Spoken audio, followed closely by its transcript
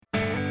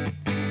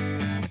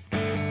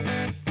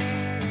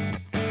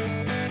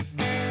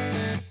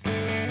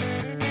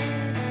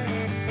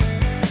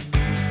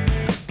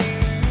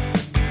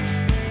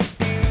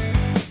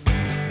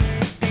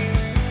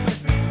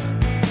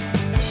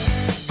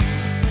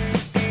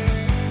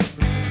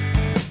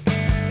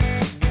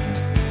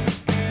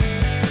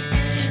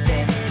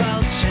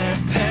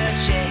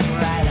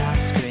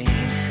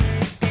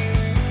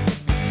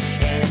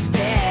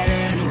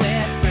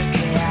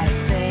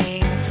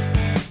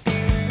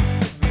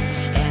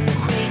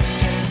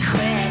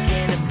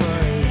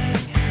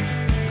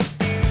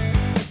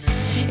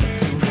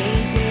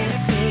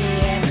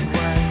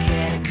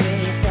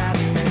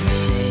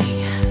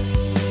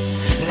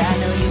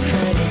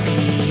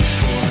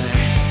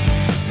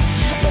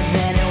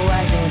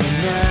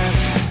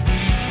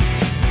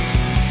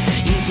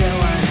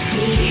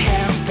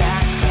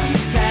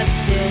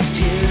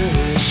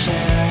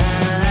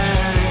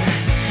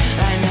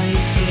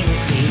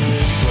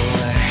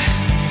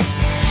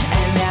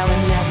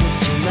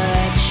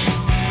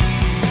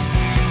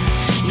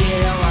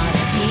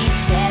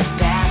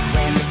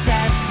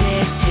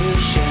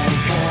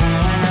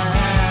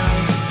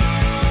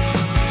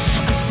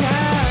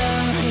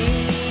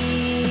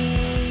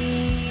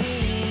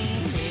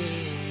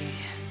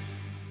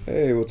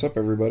Hey, what's up,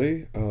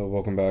 everybody?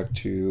 Welcome back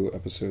to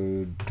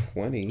episode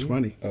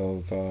 20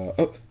 of...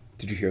 Oh,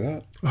 did you hear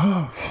that?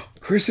 Oh,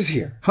 Chris is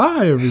here.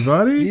 hi,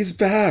 everybody. He's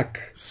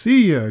back.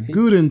 See ya.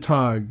 Guten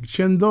Tag.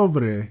 Dzień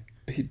dobry.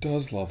 He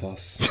does love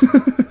us.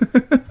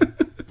 I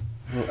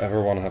don't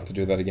ever want to have to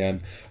do that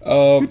again.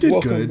 You did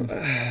welcome.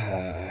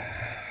 good.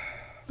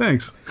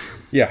 Thanks.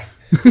 Yeah.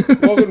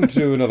 Welcome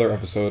to another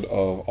episode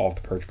of Off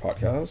the Perch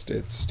podcast.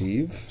 It's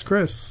Steve. It's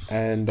Chris.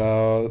 And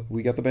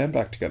we got the band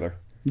back together.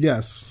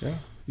 Yes. Yeah.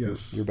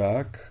 Yes. You're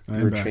back. I am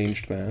You're a back.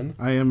 changed man.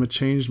 I am a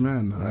changed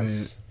man.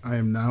 Yes. I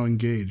am now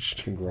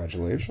engaged.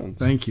 Congratulations.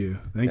 Thank you.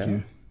 Thank Yeah.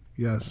 you.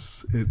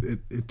 Yes.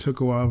 It took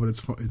a while, but it's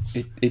fun.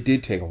 It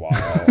did take a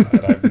while,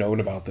 and I've known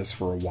about this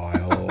for a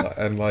while,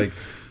 and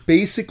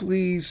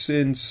basically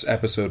since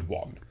episode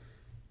 1.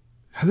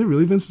 Has it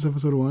really been since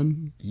episode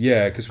 1?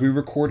 Yeah, because we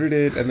recorded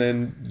it, and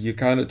then you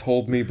kind of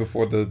told me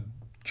before the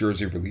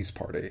Jersey release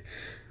party.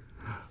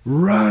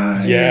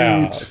 Right.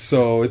 Yeah,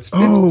 so it's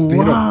been a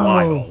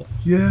while.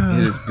 Yeah.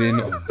 It has been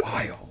a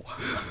while.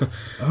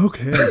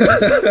 Okay.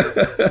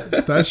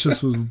 That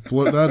just was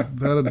that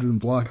had been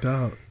blocked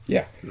out.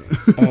 Yeah.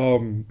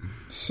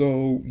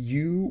 So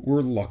you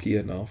were lucky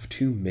enough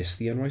to miss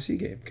the NYC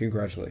game.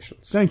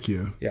 Congratulations. Thank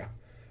you. Yeah.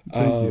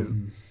 Thank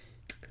you.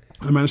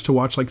 I managed to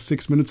watch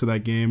 6 minutes of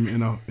that game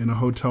in a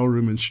hotel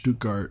room in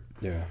Stuttgart.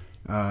 Yeah.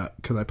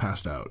 Because I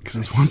passed out because it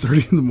was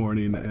 1:30 in the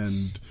morning,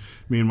 and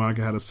me and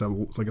Monica had a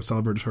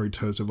celebratory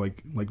toast of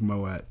like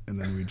Moet, and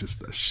then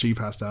she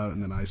passed out,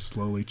 and then I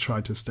slowly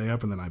tried to stay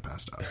up, and then I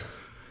passed out.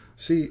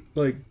 See,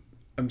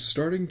 I'm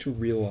starting to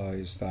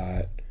realize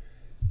that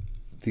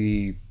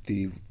the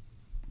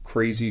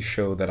crazy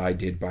show that I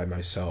did by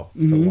myself,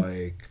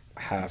 the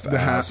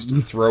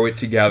half-assed, throw it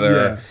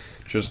together,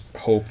 just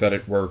hope that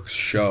it works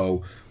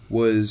show,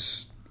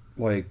 was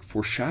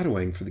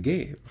foreshadowing for the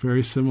game.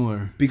 Very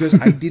similar. Because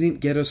I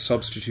didn't get a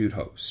substitute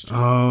host.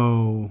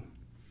 Oh,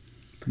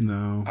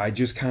 no. I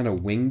just kind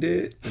of winged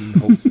it and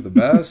hoped for the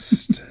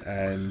best,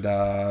 and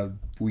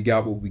we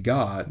got what we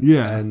got.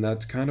 Yeah. And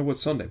that's kind of what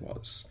Sunday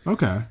was.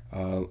 Okay.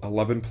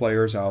 11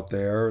 players out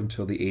there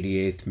until the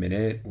 88th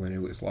minute when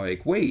it was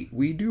like, wait,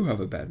 we do have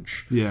a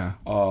bench. Yeah.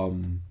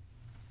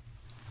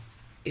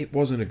 It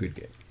wasn't a good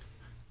game.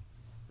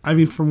 I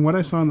mean, from what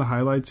I saw in the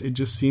highlights, it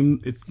just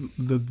seemed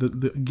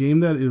the game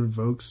that it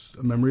evokes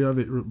a memory of.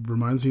 It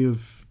reminds me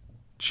of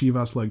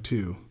Chivas Leg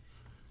 2,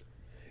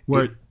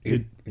 where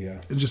it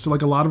just a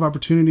lot of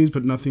opportunities,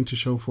 but nothing to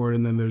show for it.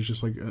 And then there's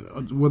just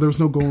there was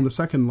no goal in the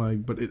second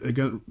leg, but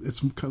it's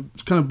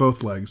kind of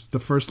both legs. The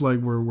first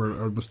leg where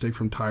a mistake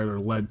from Tyler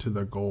led to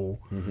the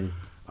goal.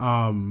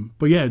 Mm-hmm.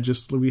 But yeah,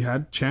 we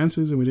had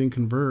chances and we didn't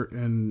convert,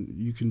 and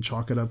you can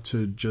chalk it up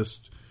to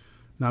just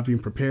not being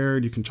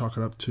prepared. You can chalk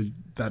it up to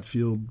that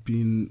field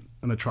being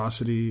an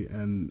atrocity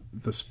and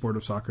the sport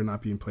of soccer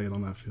not being played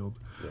on that field.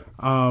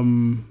 Yeah.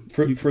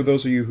 For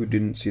those of you who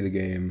didn't see the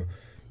game,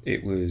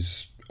 it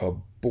was a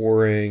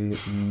boring,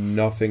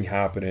 nothing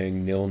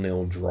happening,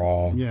 0-0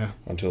 draw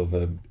until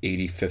the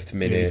 85th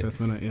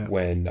minute,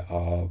 when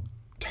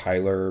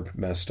Tyler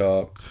messed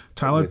up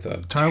with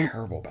a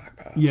terrible back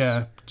pass.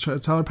 Yeah,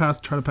 Tyler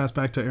tried to pass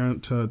back to Aaron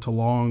to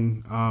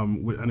Long,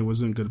 and it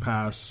wasn't a good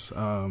pass.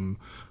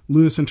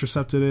 Lewis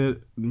intercepted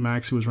it.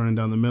 Maxi was running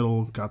down the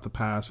middle, got the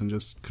pass, and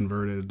just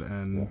converted,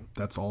 and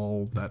that's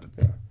all that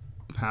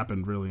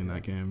happened really in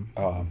that game.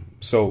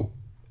 So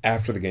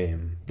after the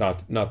game,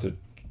 not to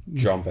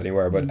jump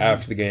anywhere, but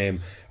after the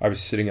game, I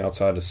was sitting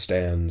outside of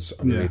stands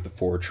underneath the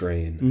 4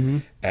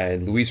 train,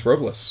 and Luis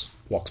Robles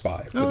walks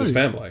by with his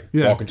family,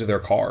 walking to their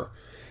car,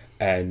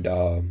 and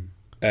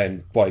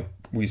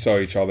we saw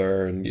each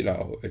other and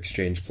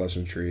exchanged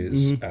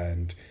pleasantries,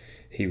 and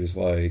he was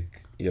like,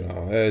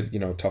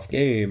 tough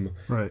game,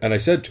 right? And I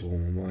said to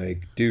him, I'm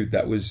like, dude,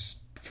 that was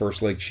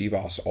first leg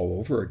Chivas all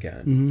over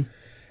again.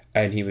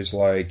 And he was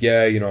like,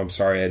 yeah, I'm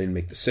sorry I didn't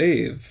make the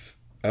save.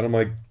 And I'm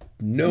like,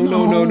 no,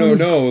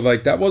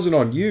 that wasn't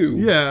on you.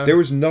 Yeah, there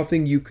was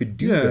nothing you could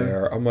do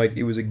there. I'm like,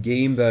 it was a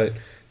game that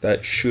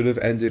should have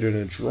ended in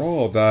a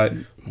draw, that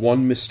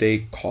one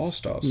mistake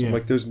cost us. I'm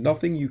like, there's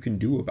nothing you can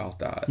do about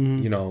that.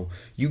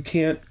 You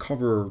can't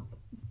cover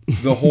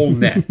the whole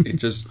net.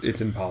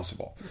 It's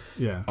impossible.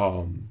 Yeah.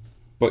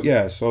 But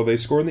yeah, so they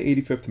score in the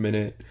 85th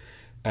minute,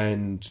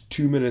 and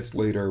 2 minutes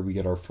later we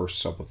get our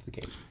first sub of the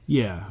game.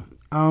 Yeah.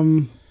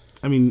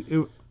 I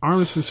mean,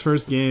 Armis's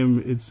first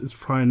game, it's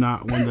probably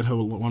not one that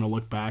he'll want to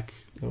look back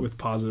with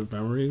positive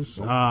memories.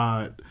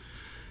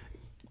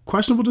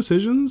 Questionable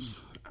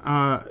decisions.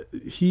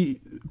 He,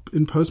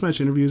 in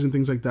post-match interviews and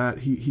things like that,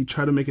 he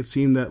tried to make it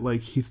seem that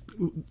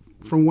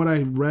from what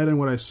I read and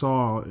what I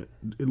saw,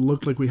 it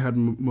looked like we had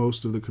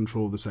most of the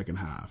control of the second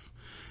half.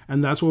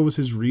 And that's what was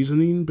his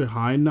reasoning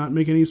behind not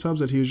making any subs,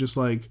 that he was just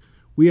like,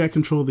 we had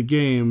control of the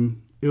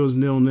game. It was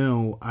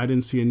 0-0. I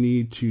didn't see a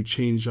need to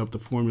change up the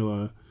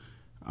formula.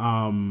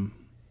 And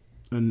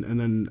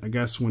then I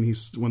guess when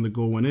the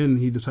goal went in,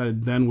 he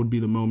decided then would be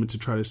the moment to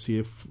try to see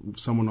if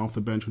someone off the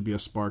bench would be a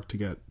spark to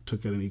get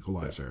an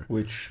equalizer.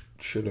 Which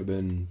should have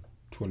been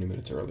 20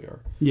 minutes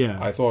earlier. Yeah.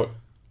 I thought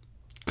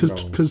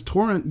Because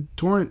Torrent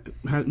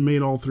had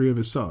made all 3 of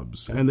his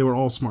subs, and they were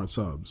all smart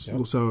subs.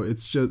 Yep. So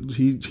it's just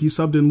he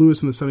subbed in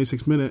Lewis in the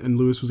 76th minute, and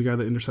Lewis was the guy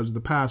that intercepted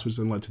the pass, which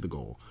then led to the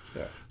goal.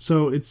 Yeah.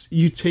 So it's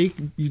you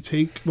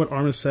take what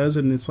Armas says,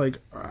 and it's like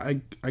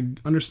I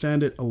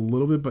understand it a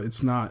little bit, but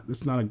it's not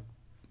a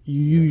you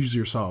use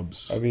your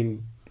subs. I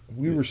mean,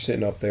 we were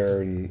sitting up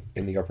there in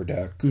the upper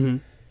deck,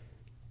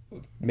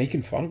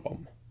 making fun of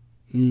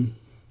him,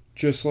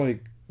 just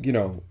like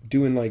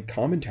doing like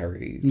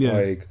commentary,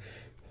 like.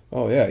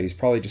 Oh, yeah, he's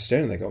probably just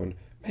standing there going,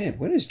 man,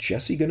 when is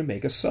Jesse going to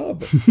make a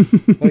sub?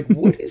 Like,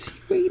 what is he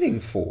waiting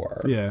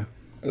for? Yeah.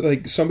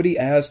 Like, somebody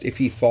asked if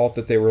he thought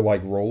that they were,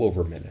 like,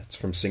 rollover minutes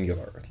from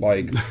Singular.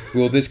 Like,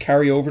 will this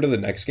carry over to the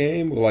next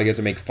game? Will I get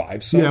to make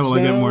 5 subs now?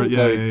 I get more?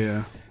 Yeah, like,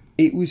 yeah.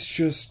 It was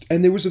just...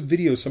 And there was a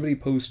video. Somebody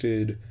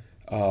posted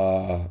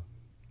a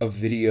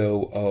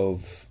video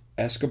of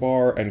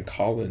Escobar and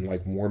Colin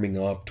like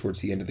warming up towards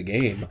the end of the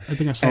game. I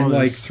think I saw and this.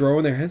 like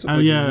throwing their hands up.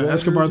 Like, yeah,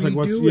 Escobar's like,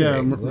 "What's?" Doing? Yeah,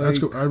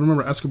 like, I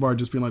remember Escobar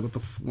just being like, "What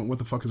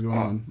the fuck is going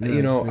on?"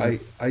 Yeah,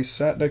 I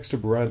sat next to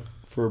Brent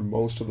for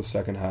most of the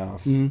second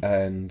half,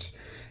 and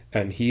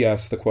he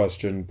asked the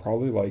question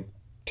probably like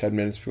 10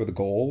 minutes before the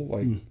goal,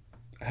 like,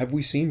 have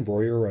we seen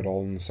Royer at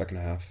all in the second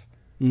half?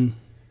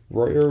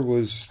 Royer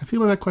was... I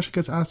feel like that question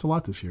gets asked a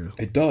lot this year.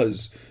 It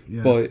does.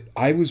 Yeah. But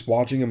I was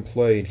watching him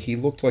play, and he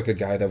looked like a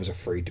guy that was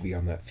afraid to be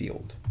on that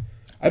field.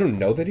 I don't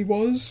know that he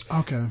was.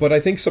 Okay. But I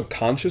think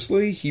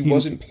subconsciously, he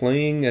wasn't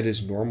playing at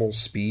his normal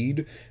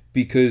speed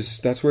because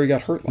that's where he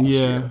got hurt last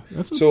year.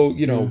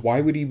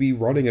 Why would he be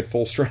running at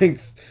full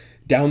strength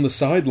down the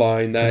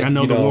sideline? That I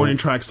know the warning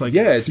track's like...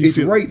 Yeah, it's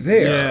right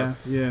there.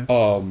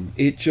 Yeah.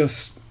 It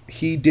just...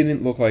 He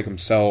didn't look like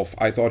himself.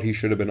 I thought he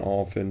should have been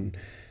off and...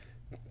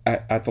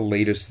 At the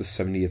latest, the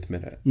 70th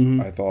minute.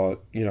 I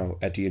thought,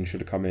 Etienne should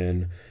have come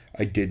in.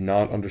 I did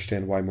not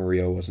understand why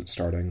Murillo wasn't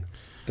starting.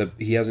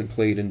 He hasn't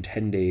played in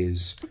 10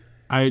 days.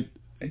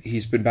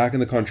 He's been back in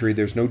the country.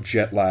 There's no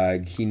jet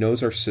lag. He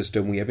knows our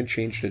system. We haven't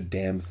changed a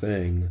damn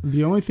thing.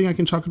 The only thing I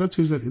can chalk it up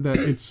to is that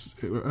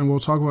it's, and we'll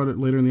talk about it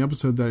later in the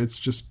episode, that it's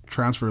just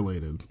transfer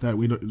related. That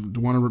we don't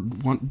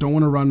want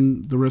to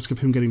run the risk of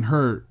him getting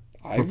hurt.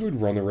 I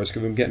would run the risk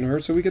of him getting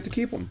hurt so we get to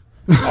keep him.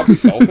 I'll be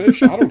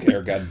selfish. I don't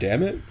care. God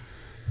damn it.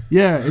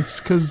 Yeah, it's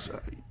because,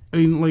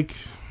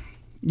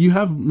 you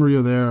have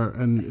Murillo there,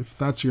 and if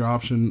that's your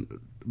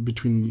option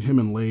between him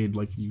and Lade,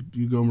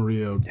 you go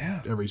Murillo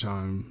every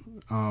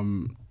time.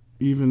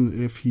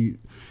 Even if he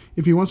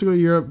wants to go to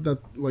Europe,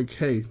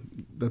 hey,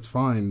 that's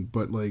fine,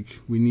 but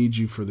we need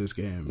you for this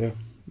game. Yeah.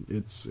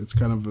 It's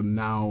kind of a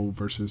now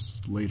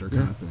versus later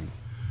kind of thing.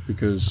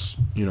 Because,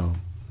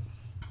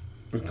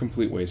 a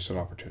complete wasted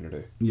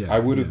opportunity. Yeah, I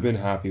would have been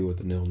happy with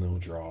the 0-0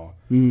 draw.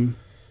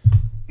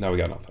 Now we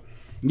got nothing.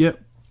 Yep.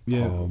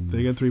 Yeah,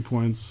 they get 3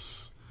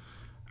 points.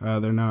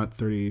 They're now at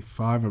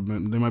 35. Or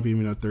they might be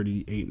even at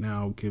 38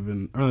 now. They're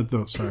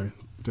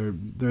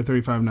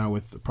 35 now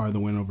with probably the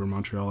win over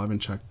Montreal. I haven't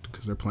checked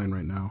because they're playing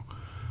right now.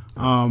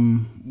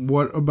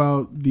 What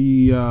about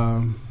the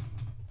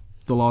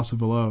loss of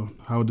Velo?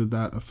 How did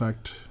that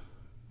affect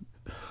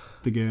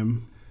the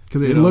game?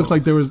 Because it looked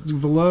like there was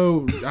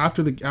Velo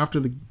after the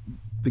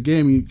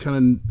game.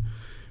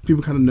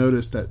 People kind of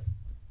noticed that.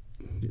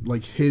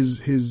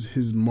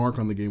 His mark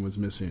on the game was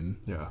missing.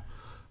 Yeah.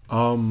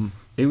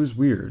 It was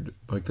weird.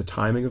 The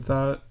timing of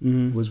that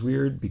was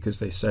weird because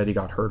they said he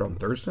got hurt on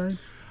Thursday.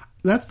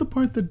 That's the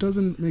part that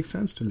doesn't make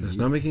sense to me. It's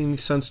not making any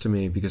sense to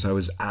me because I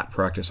was at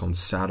practice on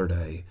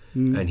Saturday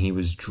and he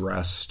was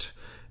dressed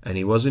and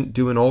he wasn't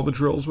doing all the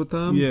drills with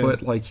them, but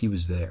he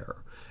was there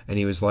and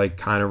he was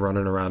kind of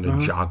running around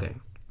and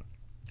jogging.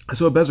 I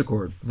saw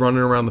Bezecourt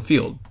running around the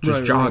field,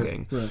 just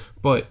jogging. Right.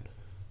 But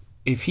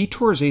if he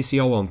tore his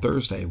ACL on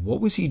Thursday,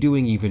 what was he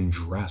doing even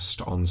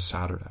dressed on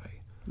Saturday?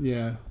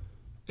 Yeah.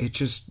 It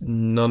just,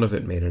 none of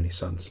it made any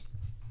sense.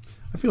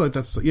 I feel like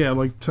that's,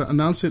 to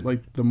announce it,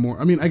 the more,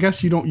 I mean, I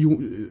guess you don't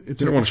want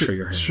to show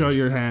your hand. Show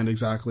your hand,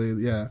 exactly,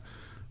 yeah.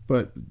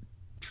 But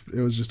it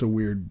was just a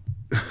weird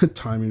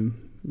timing.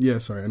 Yeah,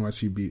 sorry,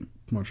 NYC beat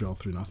Montreal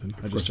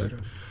 3-0. I just checked.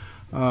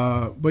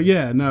 But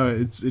yeah, no,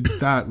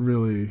 that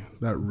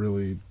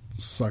really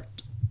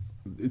sucked.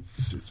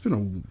 It's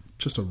been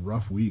just a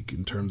rough week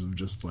in terms of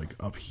just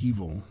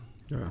upheaval.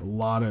 Yeah. A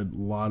lot of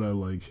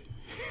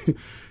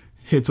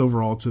hits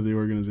overall to the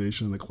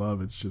organization and the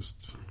club. It's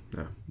just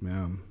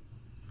man.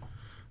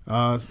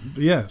 So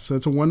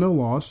it's a 1-0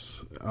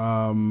 loss.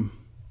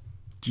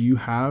 Do you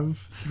have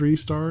 3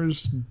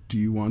 stars? Do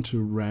you want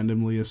to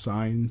randomly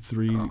assign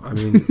 3?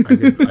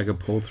 I could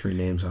pull 3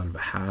 names out of a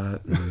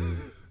hat. And,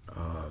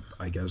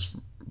 I guess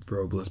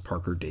Robles,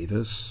 Parker,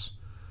 Davis.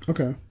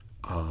 Okay.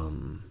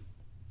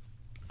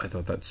 I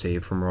thought that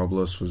save from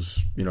Robles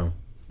was,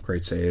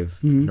 great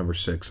save. Number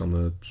 6 on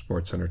the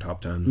SportsCenter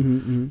top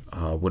 10.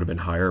 Would have been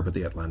higher, but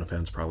the Atlanta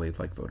fans probably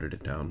voted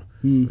it down,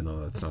 even though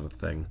that's not a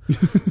thing.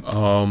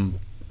 I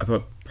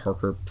thought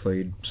Parker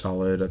played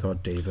solid. I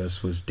thought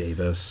Davis was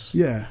Davis.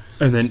 Yeah.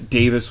 And then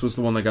Davis was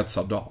the one that got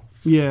subbed off.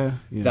 Yeah.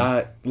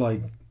 That,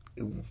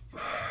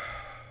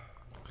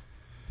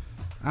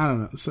 I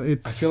don't know. So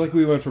it's. I feel like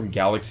we went from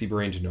galaxy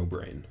brain to no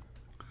brain.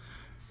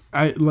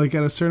 I like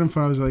at a certain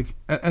point I was like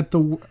at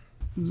the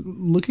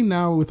looking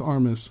now with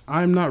Armas,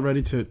 I'm not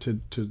ready to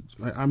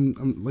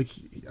I'm like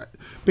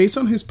based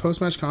on his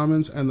post-match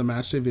comments and the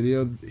match day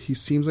video, he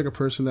seems like a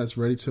person that's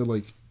ready to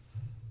like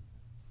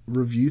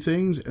review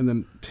things and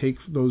then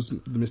take the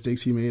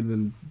mistakes he made and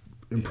then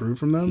improve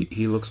from them.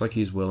 He looks like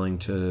he's willing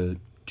to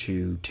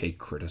take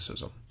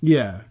criticism.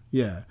 Yeah.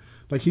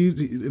 Like he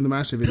in the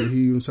match day video,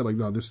 he even said like,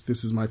 "No, this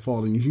is my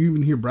fault." And you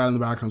even hear Brad in the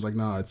background like,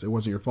 "No, it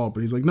wasn't your fault."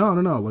 But he's like, "No.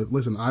 Like,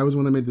 listen, I was the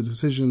one that made the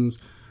decisions.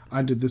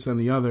 I did this and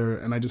the other,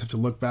 and I just have to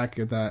look back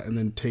at that and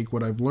then take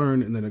what I've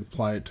learned and then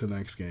apply it to the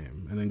next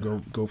game and then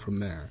go from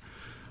there."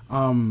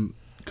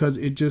 Because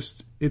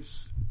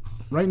it's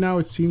right now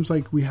it seems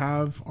like we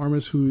have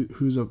Armas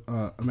who's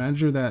a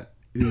manager that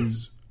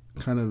is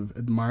kind of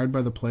admired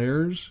by the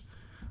players,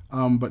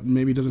 but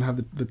maybe doesn't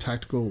have the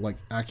tactical like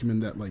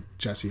acumen that like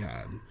Jesse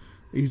had.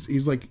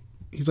 He's like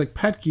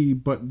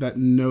Petke, but that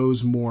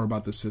knows more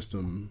about the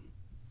system,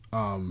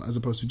 as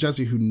opposed to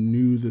Jesse, who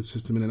knew the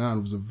system in and out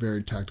and was a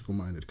very tactical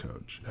minded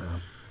coach.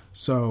 Yeah.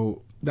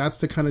 So that's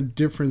the kind of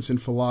difference in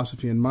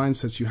philosophy and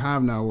mindsets you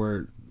have now,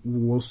 where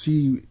we'll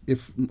see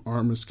if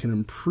Armas can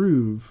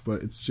improve,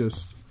 but it's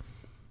just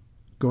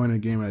going a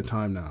game at a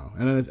time now,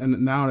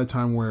 and now at a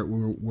time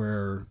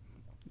where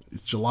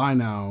it's July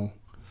now.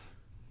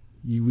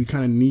 We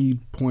kind of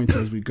need points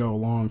as we go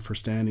along for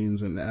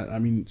standings, and I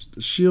mean,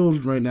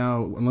 Shield right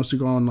now, unless you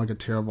go on like a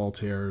tear of all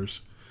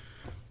tears,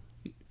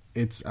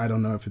 I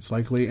don't know if it's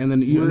likely. And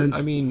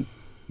then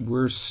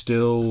we're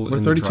still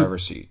in the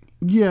driver's seat.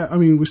 Yeah, I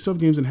mean, we still have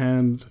games in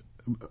hand,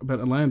 but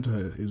Atlanta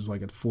is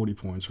like at 40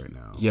 points right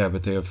now. Yeah,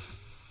 but they have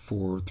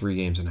 4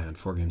 games in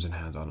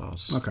hand on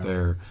us.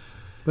 Okay,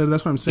 but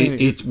that's what I'm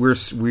saying. We're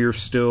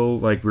still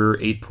like we're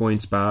 8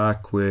 points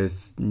back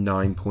with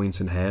 9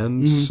 points in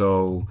hand,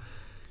 so.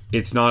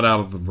 It's not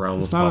out of the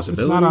realm of possibilities.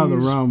 It's not out of the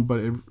realm, but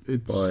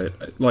it's...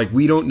 But, like,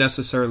 we don't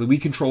necessarily... We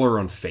control our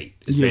own fate,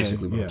 is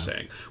basically what I'm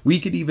saying. We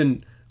could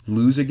even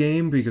lose a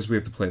game because we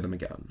have to play them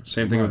again.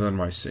 Same thing with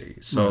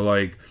NYC. So,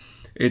 like,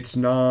 it's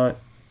not...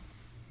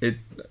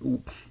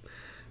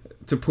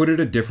 To put it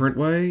a different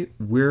way,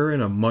 we're in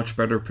a much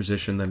better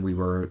position than we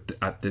were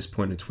at this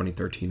point in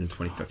 2013 and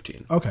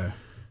 2015. Okay.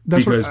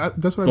 That's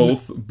what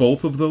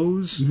both of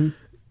those... Mm-hmm.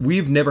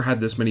 We've never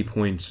had this many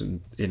points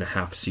in a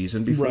half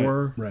season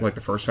before, right. Like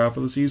the first half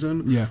of the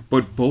season. Yeah.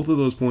 But both of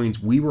those points,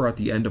 we were at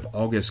the end of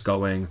August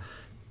going,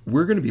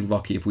 we're going to be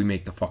lucky if we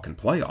make the fucking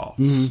playoffs.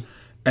 Mm-hmm.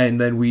 And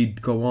then we'd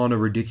go on a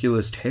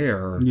ridiculous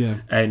tear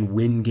and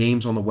win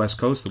games on the West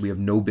Coast that we have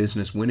no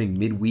business winning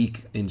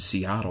midweek in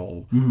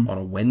Seattle on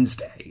a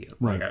Wednesday.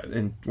 Right. Like,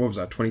 and what was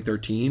that,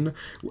 2013?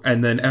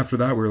 And then after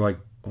that, we were like,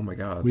 oh my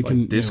God,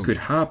 this could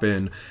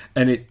happen.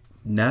 And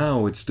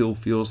now it still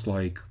feels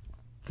like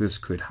this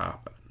could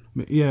happen.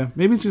 Yeah,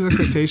 maybe it's just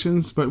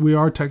expectations, but we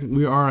are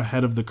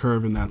ahead of the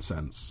curve in that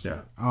sense.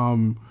 Yeah.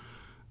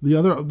 The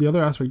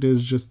other aspect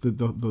is just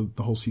the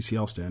whole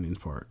CCL standings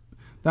part.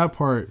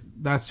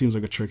 That seems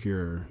like a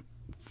trickier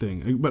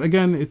thing. But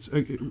again,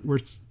 we're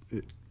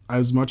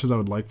as much as I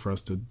would like for us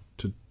to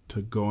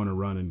go on a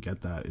run and get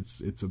that.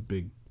 It's a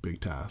big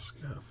task.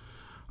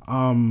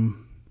 Yeah.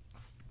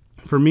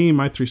 For me,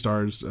 my 3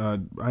 stars, I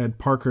had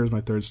Parker as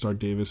my 3rd star,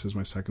 Davis as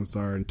my 2nd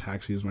star, and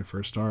Taxi as my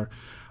 1st star.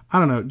 I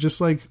don't know,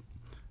 just like.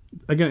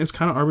 Again, it's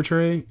kind of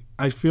arbitrary.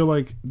 I feel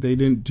like they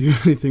didn't do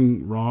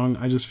anything wrong.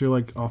 I just feel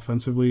like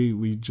offensively,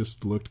 we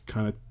just looked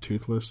kind of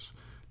toothless.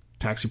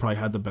 Taxi probably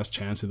had the best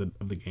chance of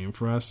the game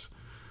for us.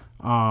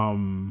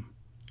 I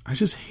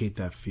just hate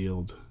that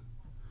field.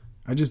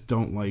 I just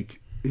don't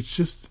like... It's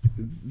just...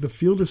 The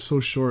field is so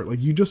short. Like,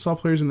 you just saw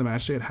players in the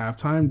match day at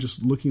halftime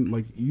just looking...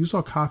 Like, you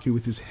saw Kaku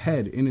with his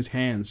head in his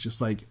hands,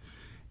 just like...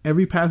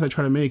 Every pass I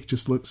try to make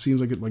just seems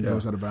like it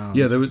goes out of bounds.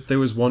 Yeah, there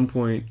was one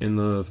point in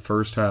the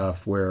first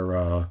half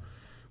where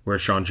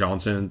Sean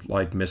Johnson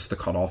like missed the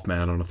cutoff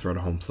man on a throw to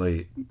home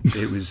plate.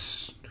 It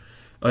was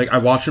like I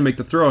watched him make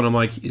the throw and I'm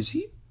like, is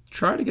he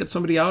trying to get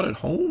somebody out at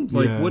home?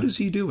 Like, what is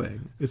he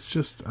doing? It's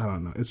just I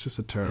don't know. It's just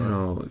a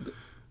terrible.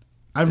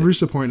 I've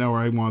reached a point now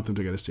where I want them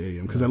to get a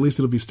stadium because at least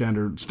it'll be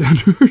standard.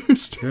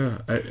 Yeah,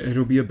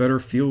 it'll be a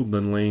better field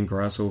than laying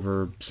grass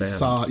over sand.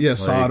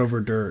 Sod over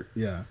dirt.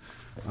 Yeah.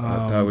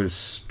 That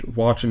was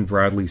watching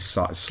Bradley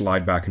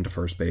slide back into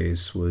first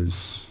base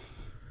was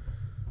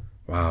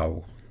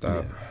wow.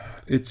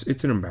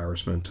 It's an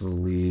embarrassment to the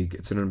league.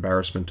 It's an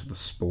embarrassment to the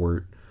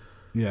sport.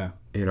 Yeah.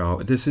 You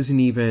know, this isn't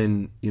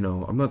even,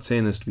 I'm not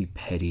saying this to be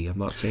petty. I'm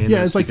not saying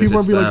it's like people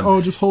will be like,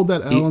 oh, just hold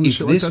that L and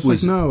shit like that. It's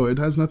like, no, it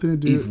has nothing to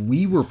do. If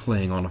we were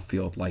playing on a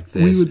field like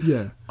this,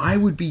 I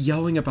would be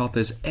yelling about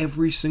this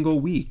every single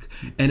week.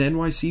 And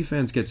NYC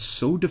fans get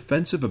so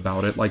defensive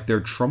about it, like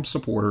they're Trump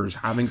supporters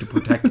having to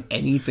protect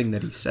anything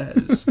that he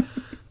says.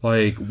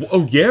 Like,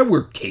 oh yeah,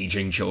 we're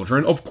caging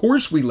children. Of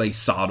course we lay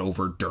sod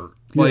over dirt.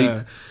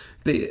 Like,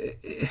 they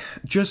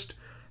just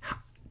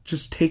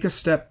take a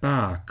step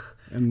back.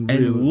 And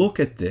look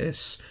at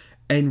this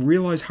and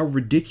realize how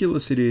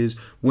ridiculous it is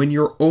when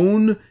your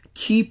own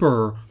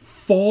keeper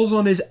falls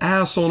on his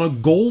ass on a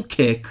goal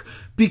kick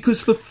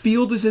because the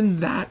field is in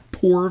that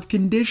poor of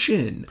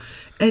condition.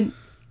 And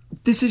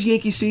this is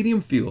Yankee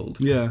Stadium field.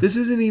 Yeah. This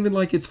isn't even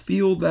like it's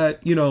field that,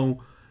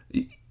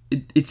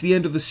 it's the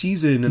end of the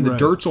season and the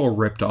dirt's all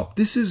ripped up.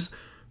 This is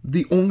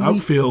the only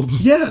outfield.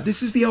 Yeah,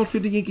 this is the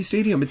outfield at Yankee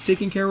Stadium. It's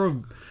taken care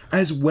of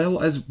as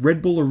well as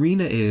Red Bull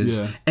Arena is,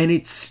 and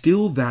it's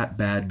still that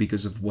bad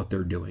because of what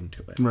they're doing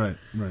to it. Right.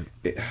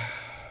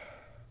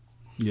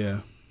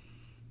 Yeah.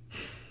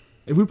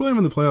 If we play them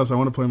in the playoffs, I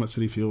want to play them at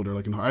Citi Field or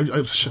like in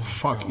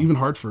even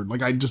Hartford.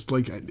 Like I just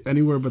like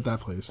anywhere but that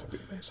place. That'd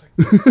be amazing.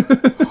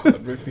 That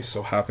would make me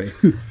so happy.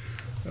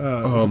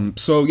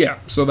 So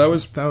that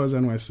was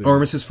NYC.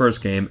 Armis's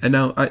first game, and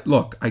now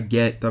I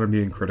get that I'm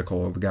being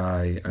critical of the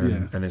guy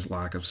and his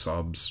lack of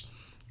subs,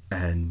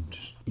 and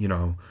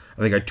I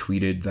think I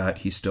tweeted that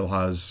he still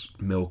has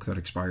milk that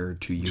expired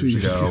 2 years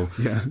ago,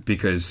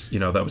 because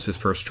that was his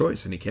first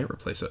choice and he can't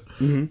replace it.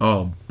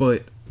 Mm-hmm.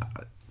 But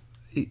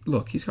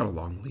look, he's got a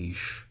long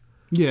leash.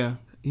 Yeah,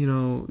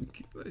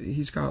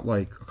 he's got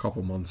like a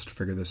couple months to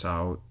figure this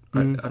out.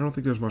 Mm-hmm. I don't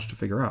think there's much to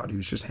figure out. He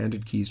was just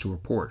handed keys to a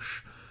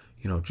Porsche.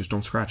 Just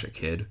don't scratch it,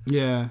 kid.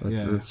 Yeah,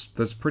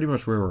 that's pretty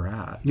much where we're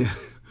at. Yeah.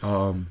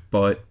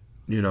 But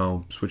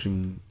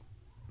switching,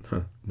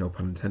 no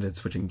pun intended,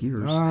 switching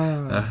gears.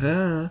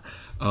 I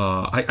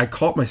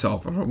caught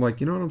myself, and I'm like,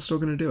 what? I'm still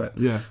gonna do it.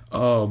 Yeah.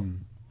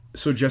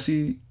 So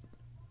Jesse,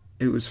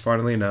 it was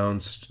finally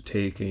announced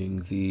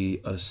taking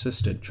the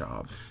assistant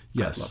job.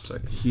 Yes,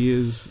 at Leipzig.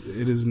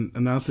 It is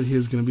announced that he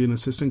is going to be an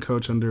assistant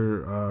coach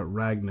under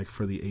Ragnick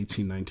for the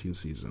 18-19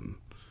 season.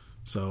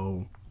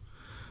 So,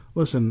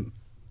 listen.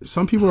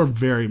 Some people are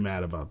very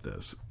mad about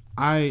this.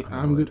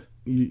 I'm good.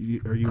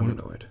 I'm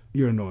annoyed.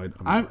 You're annoyed.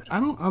 I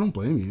don't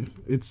blame you.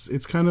 It's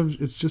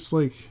just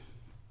like,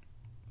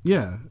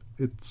 yeah.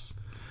 It's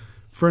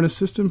for an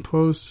assistant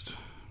post,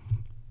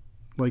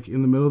 like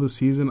in the middle of the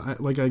season.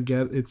 I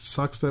get it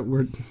sucks that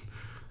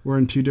we're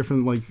in two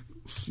different like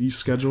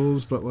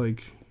schedules, but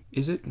like,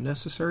 is it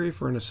necessary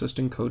for an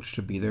assistant coach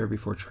to be there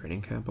before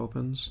training camp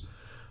opens?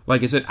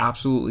 Like, is it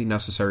absolutely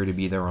necessary to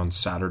be there on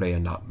Saturday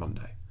and not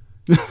Monday?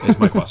 Is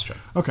my question.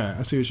 Okay,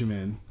 I see what you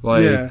mean.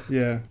 Like,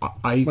 yeah.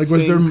 I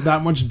was there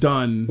that much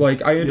done?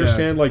 Like, I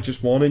understand, like,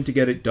 just wanting to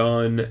get it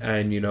done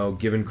and,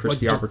 giving Chris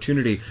the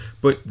opportunity.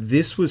 But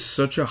this was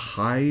such a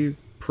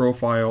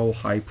high-profile,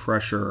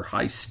 high-pressure,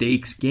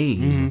 high-stakes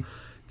game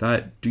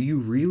that do you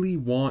really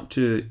want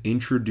to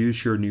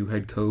introduce your new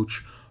head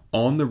coach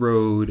on the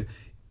road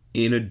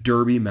in a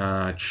derby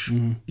match?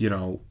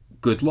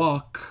 Good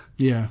luck.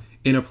 Yeah.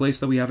 In a place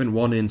that we haven't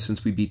won in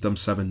since we beat them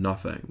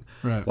 7-0.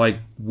 Right. Like,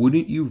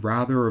 wouldn't you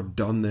rather have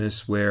done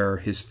this where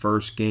his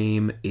first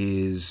game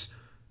is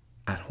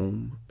at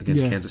home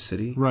against Kansas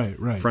City? Right.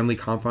 Friendly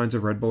confines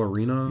of Red Bull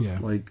Arena? Yeah.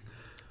 Like,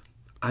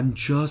 I'm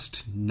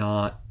just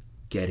not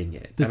getting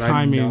it. The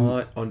timing. I'm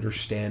not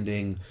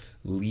understanding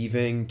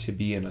leaving to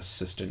be an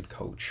assistant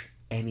coach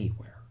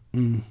anywhere.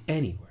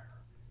 Anywhere.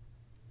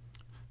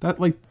 That,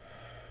 like...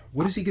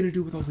 What is he going to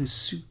do with all his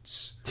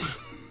suits?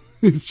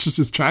 It's just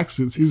his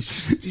tracksuits.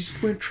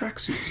 He's wearing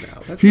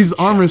tracksuits now. He's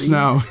Armis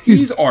now.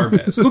 He's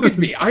Armis. Look at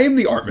me. I am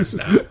the Armis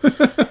now.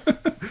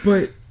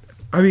 But,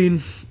 I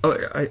mean,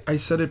 I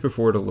said it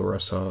before to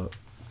Larissa.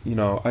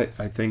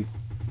 I think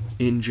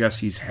in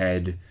Jesse's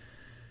head,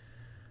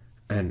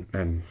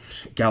 and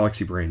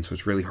Galaxy Brain, so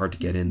it's really hard to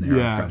get in there.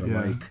 Yeah, I've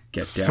got to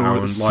get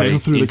down sail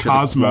through the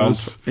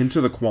cosmos,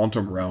 into the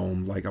quantum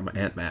realm, like I'm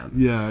Ant-Man.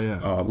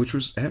 Yeah. Which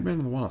was Ant-Man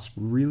and the Wasp.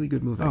 Really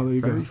good movie. Oh, there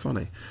you go. Very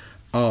funny.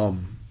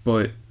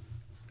 But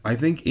I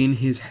think in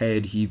his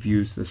head he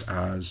views this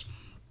as,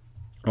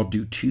 I'll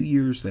do 2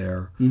 years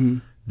there,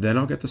 then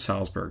I'll get the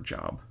Salzburg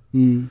job.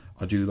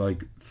 I'll do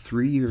like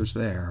 3 years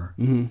there,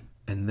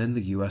 and then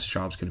the U.S.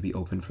 job's going to be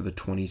open for the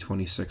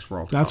 2026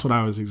 World Cup. That's what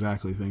I was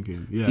exactly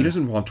thinking. Yeah, he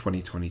doesn't want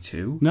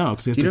 2022. No,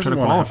 because he has to try to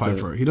qualify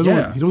for it. He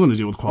doesn't want to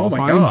deal with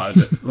qualifying. Oh my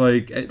god!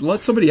 Like,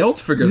 let somebody else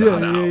figure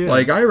that out. Yeah.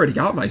 Like, I already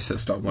got my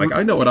system. Like,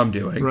 I know what I'm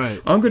doing.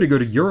 Right. I'm going to go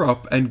to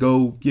Europe and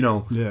go,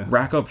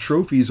 rack up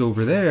trophies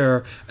over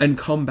there and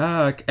come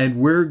back, and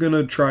we're going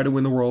to try to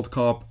win the World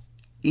Cup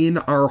in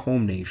our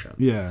home nation.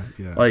 Yeah.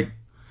 Like,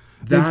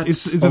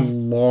 that's it's a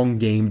long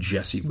game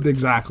Jesse would.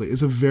 Exactly.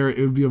 It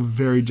would be a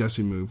very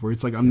Jesse move where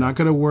it's like, I'm not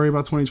going to worry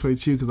about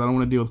 2022 because I don't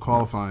want to deal with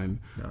qualifying.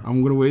 No.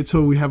 I'm going to wait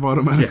till we have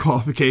automatic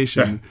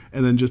qualification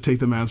and then just take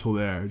the mantle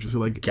there. Just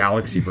like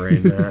Galaxy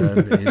Brain,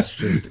 man.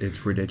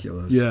 It's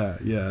ridiculous.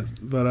 Yeah.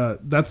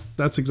 But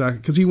that's exactly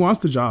because he wants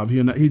the job.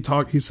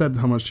 He said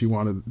how much he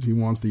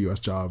wants the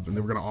U.S. job, and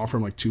they were going to offer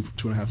him like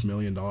 $2.5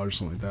 million or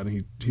something like that,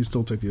 and he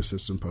still took the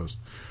assistant post.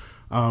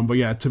 But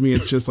yeah, to me,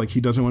 it's just like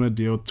he doesn't want to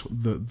deal with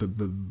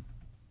the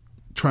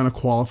trying to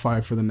qualify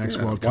for the next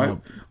World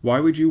Cup. Why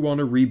would you want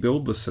to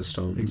rebuild the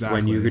system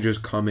when you could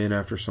just come in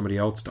after somebody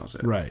else does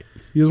it? Right.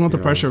 He doesn't want the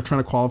pressure of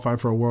trying to qualify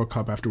for a World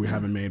Cup after we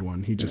haven't made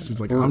one. He just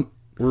is like,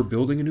 we're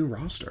building a new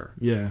roster.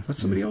 Yeah. Let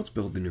somebody else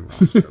build the new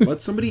roster.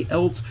 Let somebody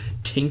else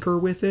tinker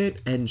with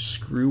it and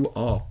screw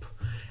up.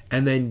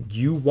 and then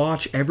you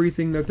watch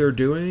everything that they're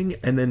doing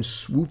and then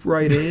swoop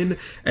right in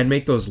and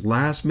make those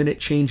last minute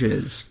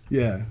changes.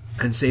 Yeah.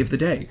 And save the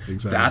day.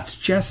 Exactly. That's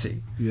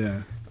Jesse.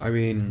 Yeah. I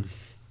mean,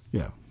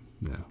 yeah.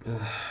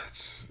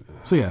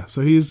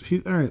 So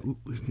he's all right.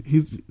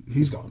 He's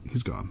gone.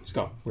 He's gone. He's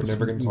gone. We're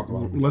never going to talk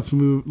about him. Let's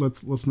move.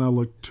 Let's now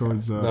look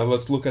towards. Now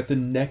let's look at the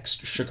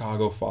next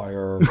Chicago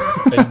Fire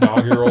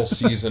inaugural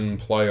season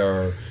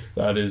player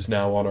that is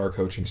now on our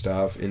coaching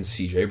staff in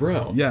CJ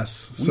Brown.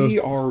 Yes, we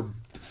are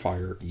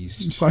Fire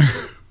East. Fire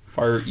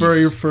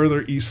East.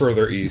 Further east.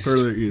 Further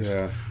east.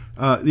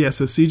 Yeah.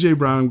 So CJ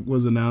Brown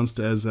was announced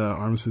as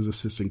Armis's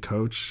assistant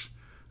coach.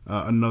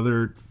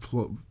 Another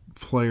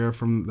player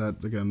from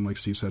that, again, like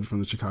Steve said, from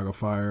the Chicago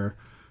Fire.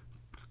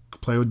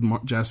 Played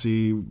with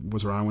Jesse,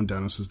 was around when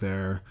Dennis was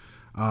there.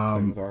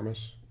 Played with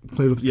Armis.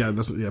 Played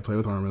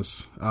with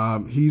Armis.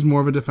 He's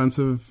more of a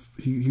defensive.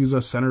 He's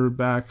a center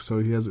back, so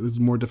is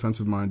more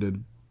defensive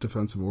minded,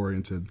 defensive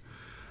oriented.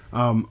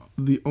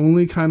 The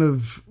only kind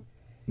of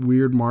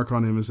weird mark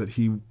on him is that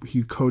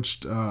he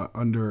coached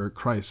under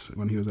Kreis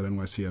when he was at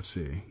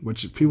NYCFC,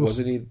 which people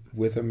wasn't he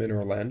with him in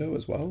Orlando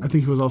as well? I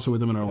think he was also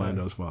with him in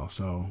Orlando as well.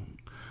 So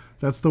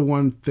that's the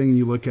one thing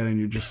you look at and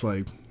you're just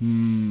like,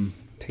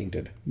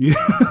 tainted. Yeah.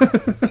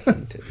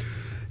 Tainted.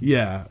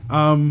 Yeah.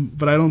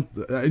 But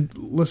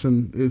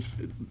listen, if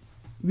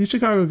these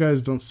Chicago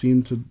guys don't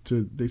seem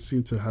they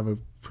seem to have a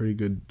pretty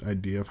good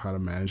idea of how to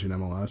manage an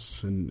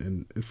MLS,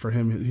 and for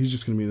him, he's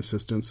just going to be an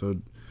assistant. So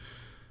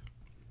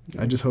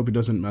I just hope he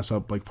doesn't mess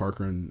up like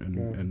Parker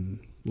and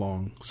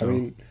Long. So I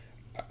mean,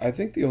 I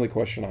think the only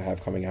question I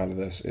have coming out of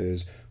this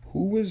is,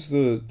 who was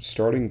the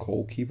starting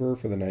goalkeeper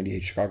for the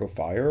 98 Chicago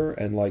Fire?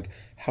 And, like,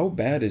 how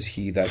bad is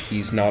he that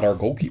he's not our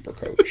goalkeeper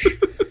coach?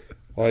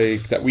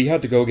 Like, that we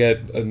had to go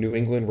get a New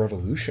England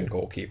Revolution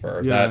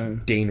goalkeeper. Yeah.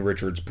 That Dane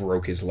Richards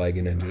broke his leg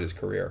and ended his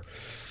career.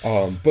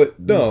 But,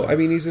 no, I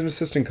mean, he's an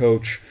assistant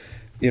coach.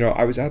 You know,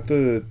 I was at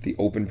the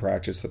open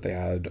practice that they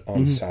had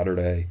on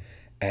Saturday,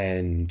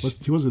 and...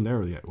 He wasn't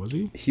there yet, was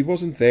he? He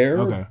wasn't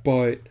there,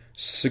 but...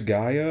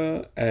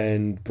 Sagaya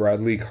and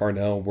Bradley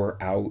Carnell were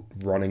out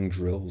running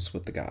drills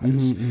with the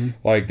guys.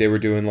 Like, they were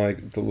doing,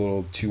 like, the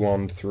little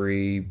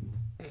 2-on-3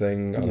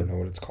 thing. I don't know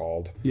what it's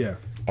called. Yeah.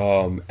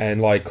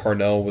 And, like,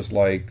 Carnell was,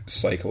 like,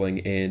 cycling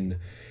in.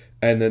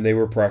 And then they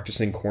were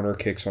practicing corner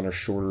kicks on a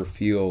shorter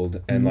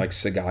field. And, like,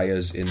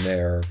 Sagaya's in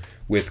there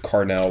with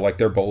Carnell. Like,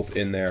 they're both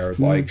in there,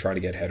 like, trying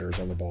to get headers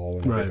on the ball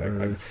and everything.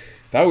 Right. Like,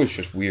 that was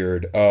just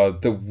weird.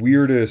 The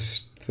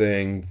weirdest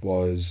thing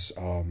was...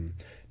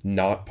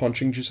 not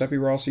punching Giuseppe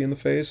Rossi in the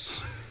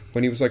face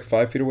when he was like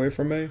 5 feet away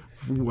from me.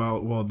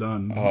 Well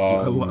done.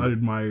 I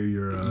admire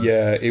your...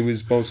 Yeah, it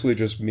was mostly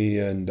just me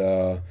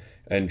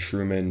and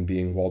Truman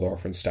being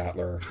Waldorf and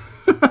Statler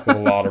with a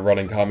lot of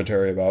running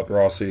commentary about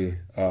Rossi.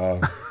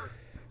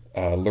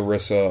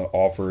 Larissa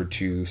offered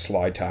to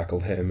slide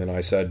tackle him, and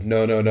I said,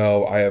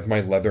 no, I have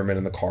my Leatherman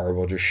in the car,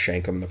 we'll just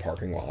shank him in the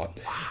parking lot.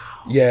 Wow.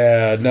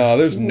 Yeah, no,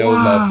 there's no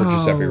love for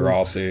Giuseppe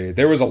Rossi.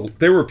 There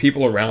were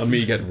people around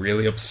me getting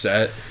really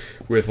upset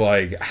with,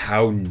 like,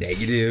 how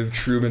negative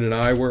Truman and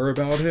I were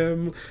about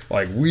him.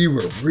 Like, we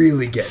were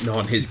really getting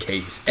on his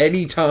case.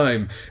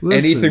 Anytime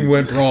anything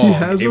went wrong,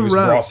 it was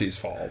Rossi's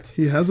fault.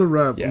 He has a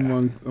rep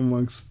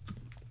amongst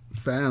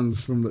fans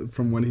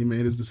from when he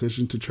made his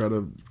decision to try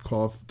to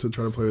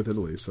play with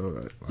Italy.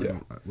 So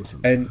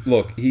listen. And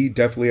look, he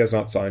definitely has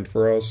not signed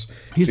for us.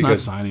 He's not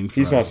signing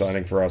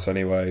for us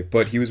anyway.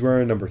 But he was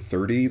wearing number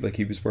 30, like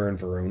he was wearing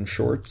Verone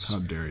shorts. How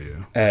dare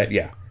you?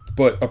 Yeah.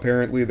 But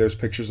apparently there's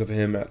pictures of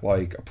him at,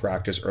 like, a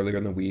practice earlier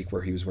in the week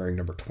where he was wearing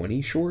number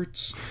 20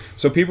 shorts.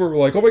 So people were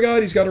like, oh my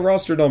god, he's got a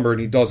roster number,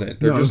 and he doesn't.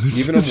 They're just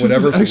giving him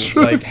whatever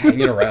for, like,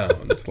 hanging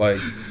around. Like,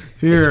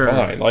 here. It's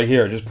fine. Like,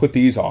 here, just put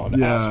these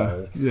on,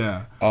 asshole.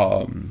 Yeah.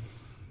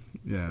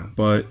 Yeah.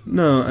 But,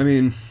 no, I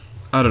mean,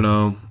 I don't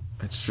know.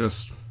 It's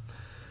just...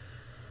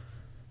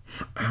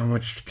 How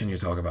much can you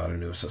talk about a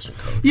new assistant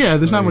coach? Yeah,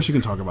 there's not much you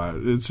can talk about.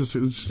 It's just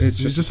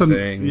a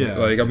thing. Yeah.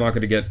 Like, I'm not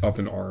going to get up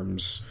in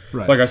arms.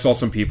 Right. Like, I saw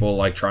some people,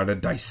 like, try to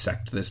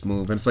dissect this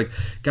move. And it's like,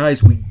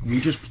 guys, we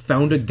just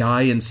found a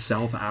guy in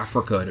South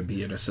Africa to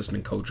be an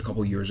assistant coach a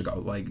couple years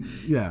ago. Like...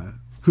 Yeah.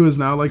 Who is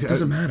now, like... It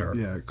doesn't matter.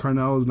 Yeah.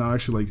 Carnell is now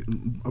actually, like,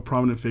 a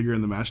prominent figure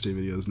in the matchday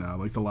videos now.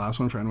 Like, the last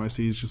one for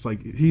NYC is just,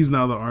 like... He's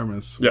now the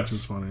Armis, which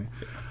is funny.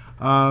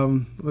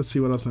 Let's see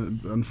what else.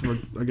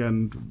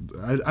 Again,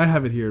 I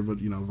have it here,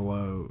 but, you know,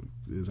 Velo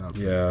is out.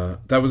 Yeah,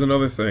 that was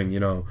another thing. You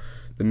know,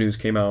 the news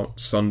came out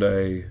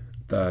Sunday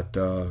that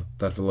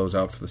Velo's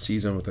out for the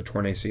season with a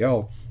torn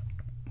ACL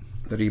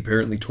that he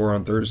apparently tore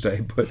on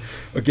Thursday. But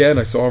again,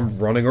 I saw him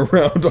running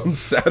around on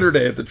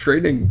Saturday at the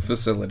training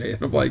facility,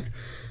 and I'm like,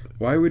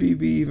 why would he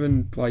be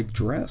even, like,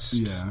 dressed?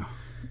 Yeah,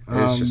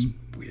 it's just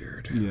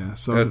weird. Yeah,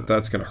 so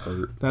that's gonna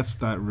hurt.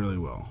 That really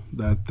will.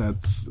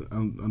 That's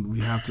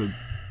we have to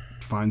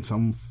find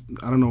some,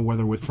 I don't know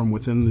whether from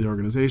within the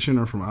organization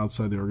or from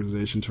outside the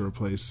organization, to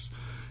replace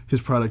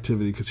his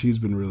productivity, because he's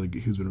been really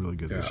good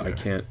this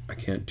year. I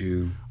can't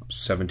do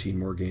 17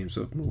 more games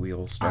of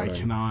Mouil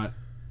starting.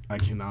 I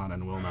cannot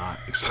and will not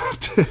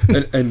accept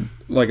it. And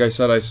like I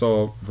said, I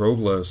saw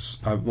Robles.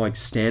 I'm like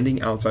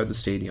standing outside the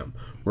stadium.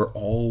 We're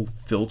all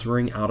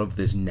filtering out of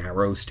this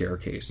narrow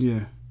staircase.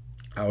 Yeah.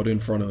 Out in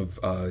front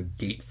of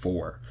gate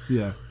 4.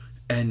 Yeah.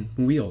 And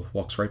Wheel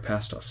walks right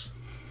past us.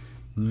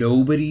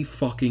 Nobody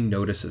fucking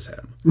notices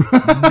him.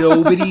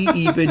 Nobody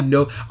even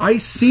know. I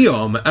see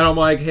him, and I'm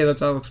like, hey,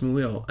 that's Alex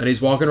Muil. And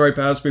he's walking right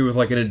past me with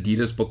like an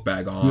Adidas book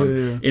bag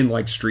on in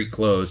like street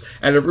clothes.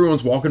 And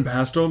everyone's walking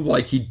past him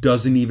like he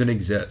doesn't even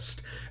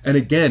exist. And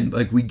again,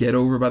 like we get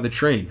over by the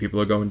train.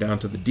 People are going down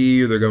to the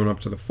D, or they're going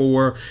up to the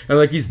 4. And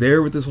like he's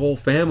there with his whole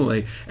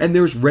family. And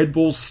there's Red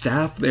Bull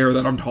staff there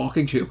that I'm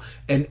talking to.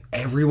 And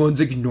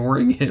everyone's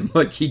ignoring him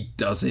like he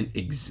doesn't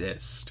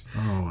exist.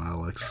 Oh,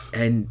 Alex.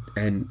 And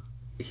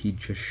he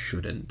just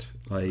shouldn't.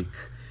 Like,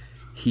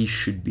 he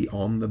should be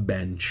on the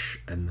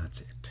bench, and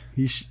that's it.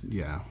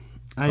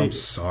 I'm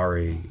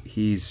sorry.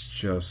 He's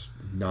just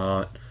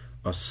not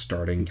a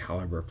starting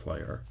caliber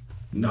player.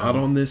 Not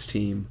on this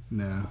team.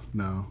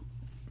 No.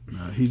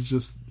 He's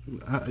just...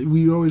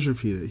 we always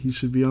repeat it. He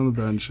should be on the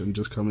bench and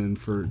just come in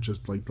for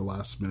just, like, the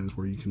last minutes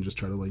where you can just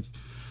try to, like,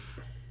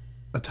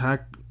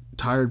 attack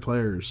tired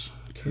players.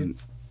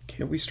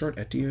 Can't we start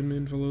Etienne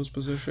in Velo's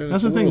position?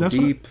 That's the thing. That's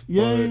deep.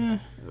 Yeah.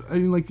 I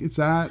mean, like it's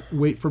that.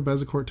 Wait for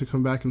Bezecourt to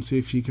come back and see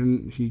if he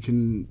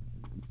can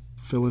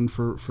fill in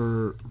for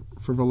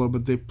Velo,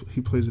 but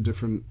he plays a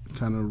different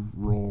kind of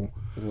role.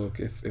 Look,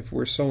 if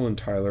we're selling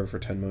Tyler for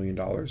 $10 million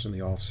in the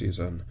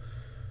offseason,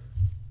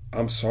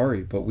 I'm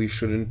sorry, but we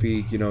shouldn't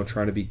be,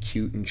 trying to be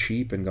cute and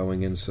cheap and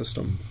going in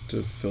system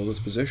to fill this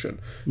position.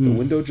 The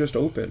window just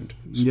opened.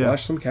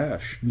 Splash some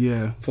cash.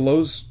 Yeah.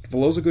 Velo's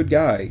a good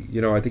guy.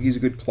 I think he's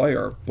a good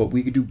player, but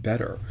we could do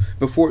better.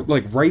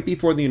 Right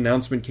before the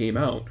announcement came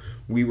out,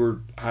 we were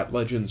at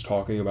Legends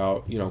talking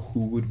about,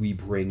 who would we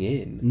bring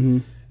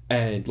in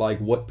and like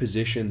what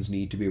positions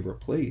need to be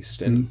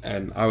replaced.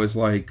 And I was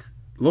like,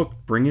 look,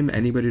 bring in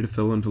anybody to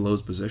fill in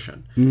Velo's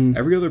position.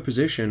 Every other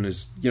position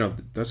is,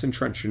 that's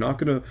entrenched. You're not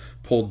going to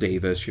pull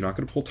Davis. You're not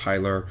going to pull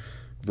Tyler.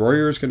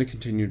 Royer is going to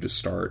continue to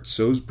start.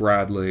 So's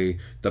Bradley.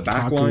 The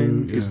back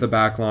line is the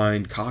back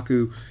line.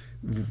 Kaku.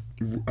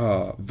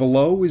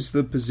 Velo is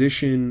the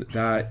position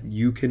that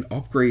you can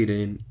upgrade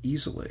in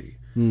easily.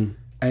 And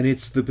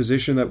it's the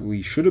position that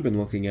we should have been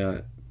looking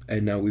at,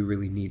 and now we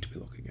really need to be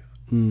looking at.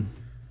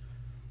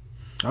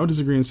 I would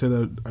disagree and say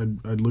that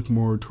I'd look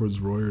more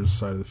towards Royer's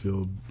side of the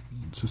field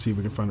to see if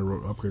we can find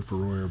an upgrade for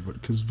Royer, but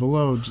because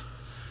Velo...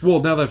 Well,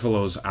 now that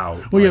Velo's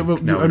out, well,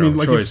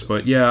 choice.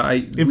 But we have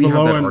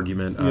that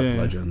argument at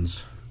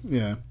Legends.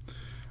 Yeah.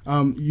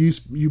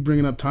 You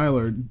bringing up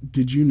Tyler?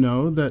 Did you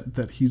know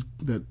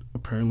that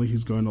apparently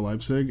he's going to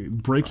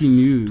Leipzig? Breaking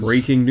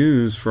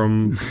news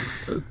from.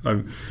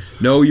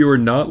 No, you are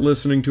not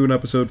listening to an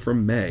episode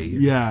from May.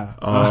 Yeah.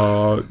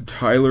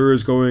 Tyler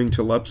is going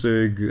to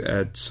Leipzig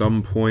at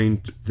some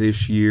point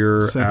this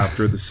year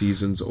after the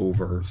season's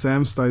over.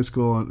 Sam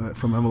Steichel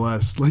from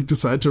MLS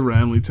decided to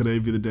randomly today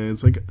be the day.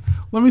 It's like,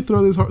 let me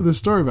throw this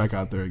story back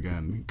out there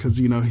again because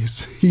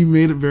he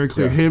made it very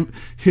clear. Yeah.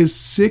 His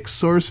 6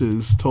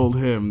 sources told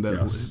him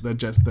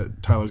that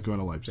Tyler's going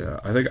to Leipzig. Yeah,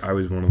 I think I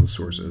was one of the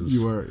sources.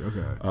 You were,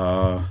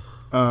 okay.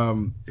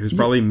 It was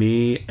probably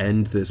me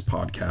and this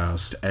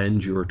podcast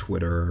and your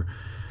Twitter.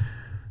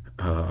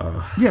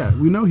 Yeah,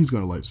 we know he's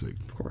going to Leipzig.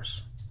 Of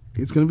course.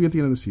 It's going to be at the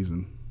end of the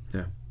season.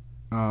 Yeah.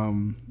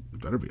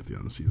 It better be at the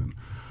end of the season.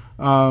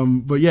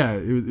 But yeah,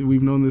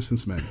 we've known this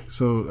since May.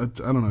 So I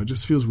don't know. It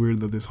just feels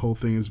weird that this whole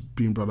thing is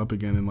being brought up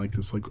again in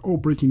this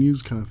breaking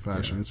news kind of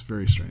fashion. Yeah. It's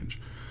very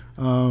strange.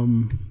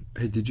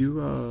 Hey, did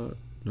you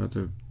not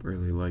to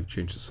really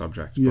change the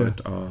subject,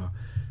 but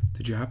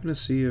did you happen to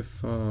see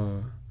if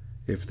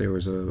there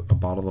was a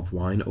bottle of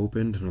wine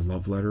opened and a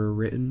love letter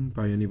written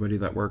by anybody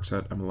that works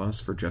at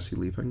MLS for Jesse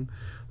leaving,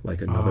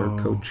 another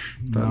coach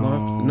that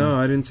left? No,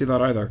 I didn't see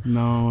that either.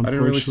 No, I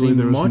didn't really see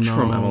much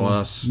from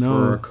MLS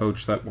for a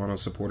coach that won a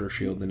supporter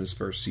shield in his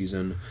first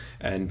season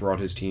and brought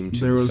his team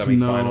to the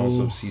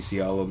semifinals of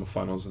CCL and the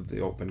finals of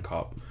the Open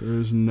Cup. There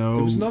was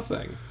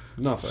nothing.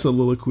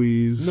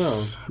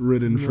 Soliloquies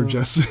written for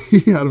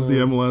Jesse out of the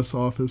MLS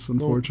office,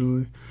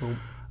 unfortunately.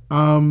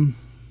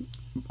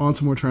 On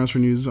to more transfer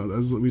news.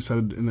 As we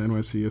said in the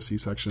NYCFC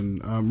section,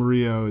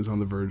 Murillo is on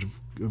the verge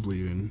of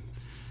leaving.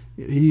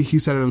 He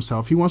said it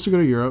himself. He wants to go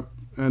to Europe,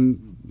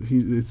 and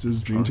it's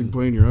his dream to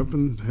play in Europe.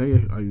 And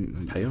hey,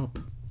 pay up.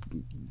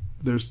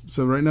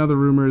 So right now the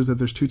rumor is that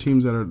there's 2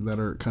 teams that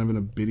are kind of in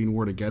a bidding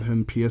war to get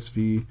him: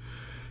 PSV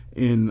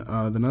in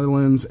the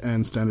Netherlands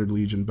and Standard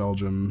Liège in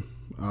Belgium.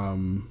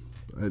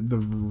 The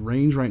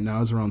range right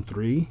now is around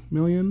 3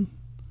 million.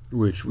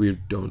 Which we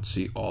don't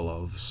see all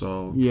of,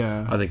 so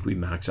yeah, I think we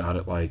max out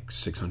at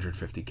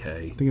 $650K.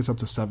 I think it's up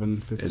to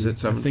 750. Is it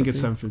 750? I think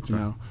it's 750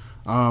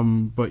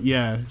 now. But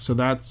yeah, so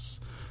that's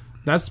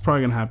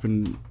probably gonna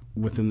happen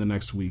within the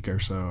next week or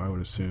so, I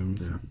would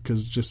assume,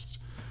 because just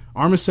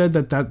Arma said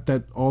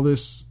that all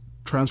this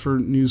transfer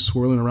news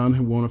swirling around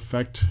him won't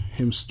affect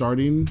him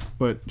starting,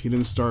 but he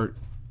didn't start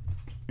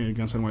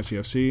against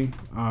NYCFC.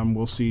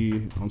 We'll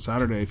see on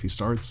Saturday if he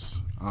starts.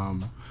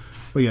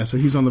 But yeah, so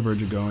he's on the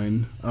verge of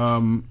going.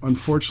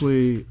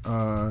 Unfortunately,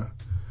 our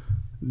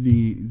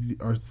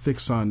thick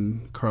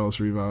son Carlos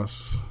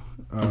Rivas.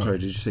 I'm sorry.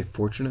 Did you say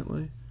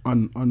fortunately?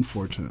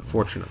 Unfortunately.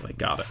 Fortunately,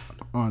 got it.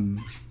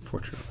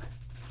 Fortunately.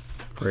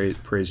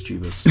 Praise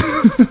Jeebus.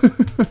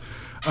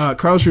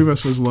 Carlos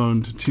Rivas was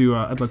loaned to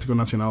Atlético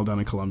Nacional down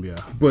in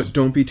Colombia. But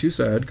don't be too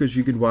sad, because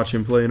you could watch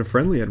him play in a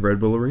friendly at Red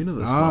Bull Arena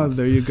this month.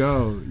 There you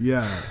go.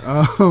 Yeah.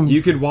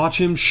 You could watch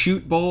him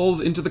shoot balls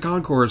into the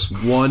concourse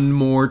one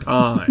more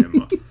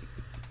time.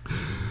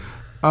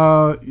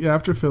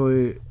 After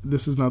Philly,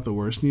 this is not the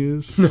worst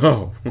news.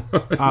 No.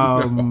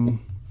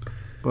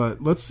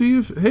 But let's see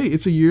if... Hey,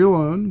 it's a year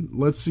loan.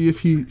 Let's see if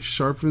he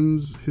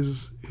sharpens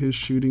his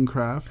shooting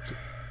craft.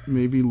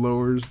 Maybe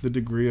lowers the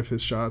degree of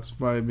his shots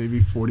by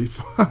maybe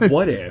 45.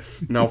 What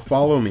if? Now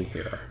follow me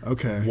here.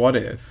 Okay. What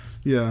if?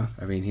 Yeah.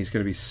 I mean, he's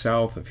going to be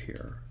south of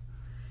here.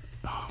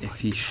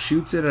 If he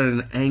shoots it at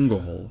an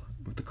angle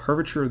with the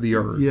curvature of the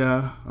Earth,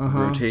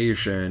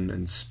 rotation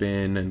and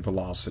spin and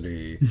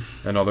velocity,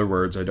 in other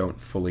words, I don't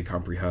fully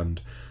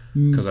comprehend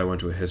because I went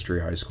to a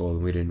history high school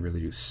and we didn't really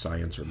do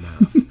science or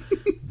math.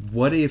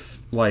 What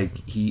if,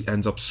 like, he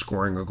ends up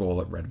scoring a goal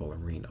at Red Bull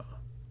Arena?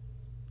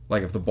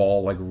 Like, if the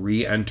ball, like,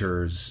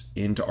 re-enters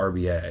into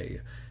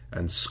RBA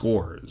and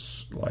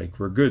scores, like,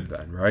 we're good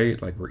then, right?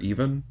 Like, we're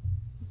even?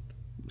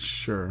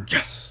 Sure.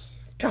 Yes!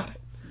 Got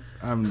it.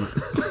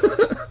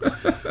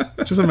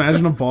 Just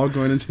imagine a ball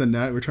going into the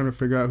net. We're trying to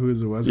figure out who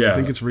it was. Yeah. I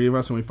think it's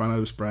Rivas, and we find out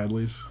it's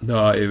Bradley's.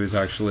 No, it was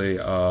actually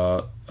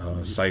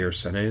Sayer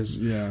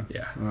Sene's. Yeah.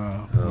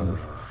 Yeah.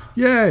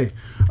 Yay!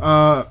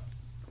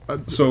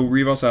 So,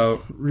 Rivas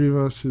out.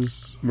 Rivas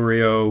is...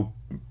 Murillo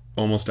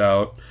almost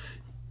out.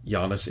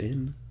 Giannis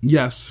in?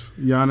 Yes,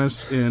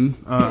 Giannis in.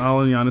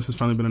 Alan Giannis has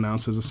finally been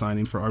announced as a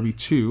signing for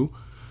RB2,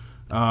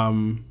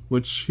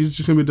 which he's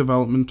just going to be a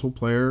developmental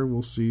player.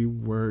 We'll see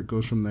where it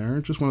goes from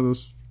there. Just one of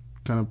those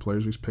kind of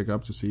players we pick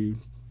up to see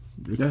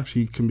if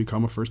he can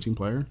become a first-team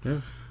player.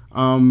 Yeah.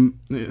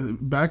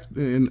 Back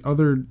in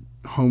other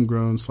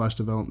homegrown /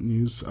 development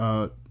news,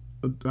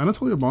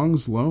 Anatoly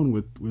Abong's loan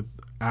with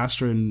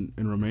Astra in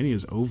Romania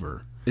is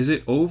over. Is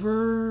it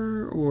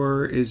over,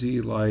 or is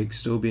he, like,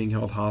 still being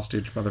held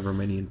hostage by the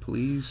Romanian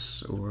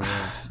police, or...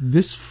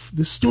 This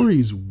story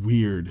is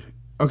weird.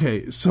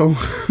 Okay, so...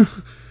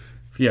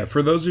 Yeah,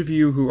 for those of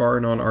you who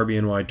aren't on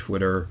RBNY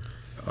Twitter,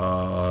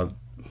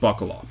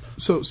 buckle up.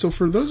 So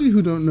for those of you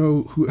who don't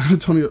know who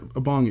Anatoly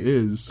Abong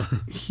is,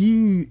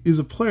 he is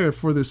a player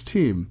for this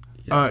team.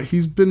 Yeah.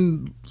 He's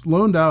been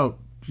loaned out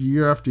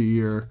year after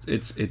year.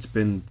 It's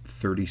been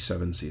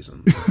 37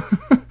 seasons.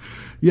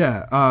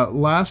 Yeah,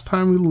 last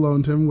time we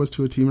loaned him was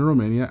to a team in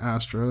Romania,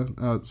 Astra.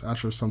 It's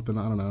Astra something,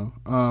 I don't know.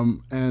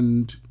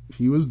 And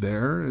he was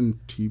there, and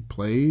he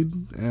played,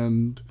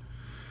 and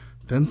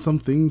then some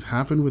things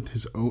happened with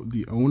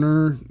the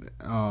owner.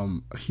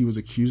 He was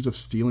accused of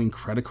stealing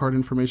credit card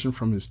information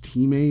from his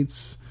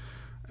teammates.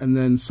 And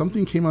then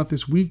something came out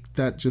this week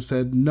that just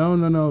said,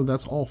 no,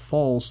 that's all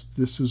false.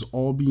 This is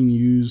all being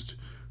used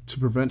to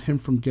prevent him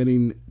from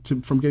getting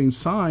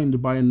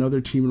signed by another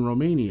team in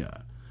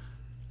Romania.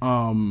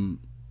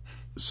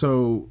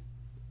 So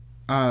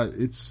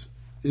it's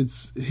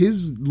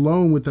his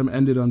loan with them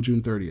ended on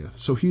June 30th.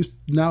 So he's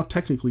now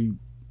technically,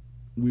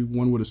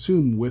 one would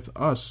assume, with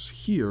us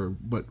here,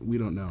 but we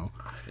don't know.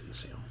 I didn't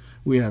see him.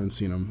 We haven't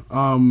seen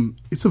him.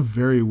 It's a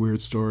very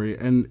weird story,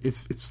 and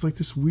if it's like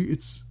this weird,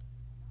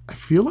 I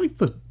feel like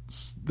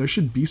there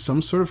should be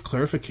some sort of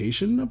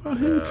clarification about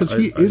him, because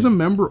he is a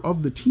member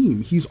of the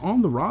team. He's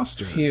on the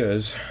roster. He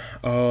is.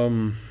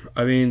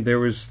 I mean, there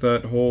was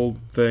that whole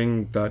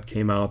thing that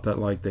came out that,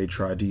 like, they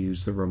tried to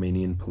use the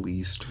Romanian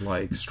police to,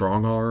 like,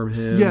 strong-arm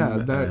him. Yeah,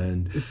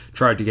 and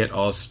tried to get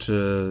us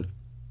to,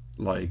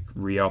 like,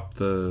 re-up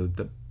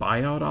the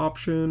buyout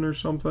option or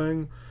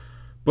something.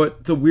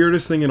 But the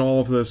weirdest thing in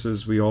all of this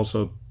is we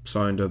also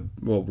signed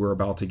we're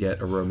about to get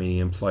a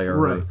Romanian player.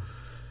 Right.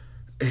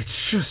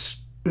 It's just...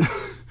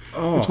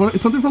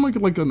 It's something from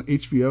like on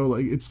HBO.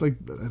 Like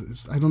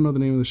I don't know the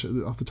name of the show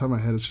off the top of my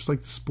head. It's just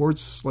like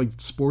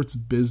sports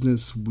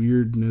business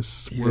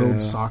weirdness, world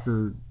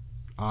soccer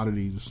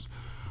oddities.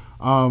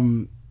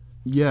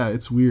 Yeah,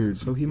 it's weird.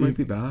 So he might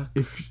be back.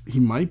 If he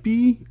might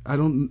be,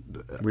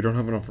 we don't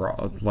have enough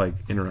like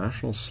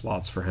international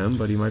slots for him,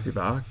 but he might be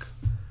back.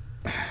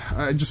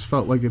 I just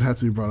felt like it had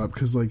to be brought up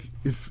because, like,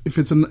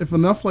 if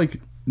enough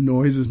like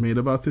noise is made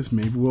about this,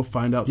 maybe we'll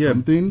find out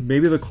something.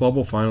 Maybe the club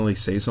will finally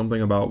say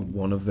something about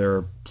one of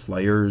their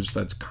players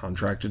that's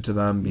contracted to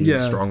them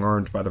being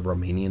strong-armed by the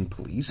Romanian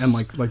police, and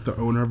like the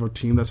owner of a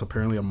team that's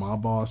apparently a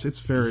mob boss. It's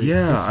very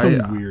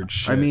weird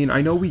shit. I mean,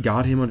 I know we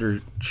got him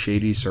under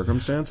shady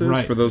circumstances.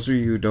 Right. For those of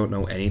you who don't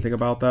know anything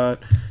about that,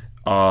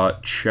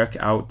 check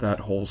out that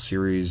whole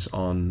series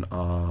on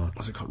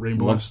what's it called?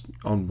 Rainbow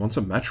on Once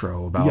a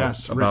Metro about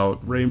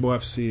Rainbow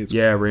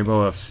FC.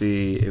 Rainbow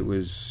FC.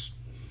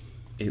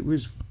 It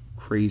was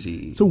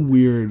crazy. It's a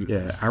weird...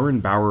 Yeah, Aaron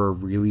Bauer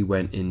really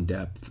went in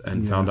depth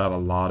and found out a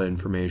lot of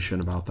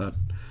information about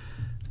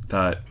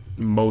that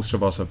most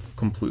of us have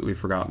completely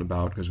forgotten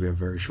about because we have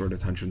very short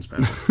attention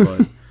spans.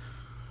 But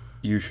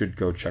You should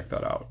go check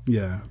that out.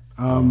 Yeah.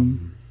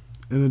 In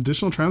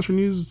additional transfer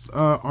news,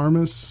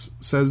 Armas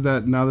says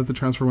that now that the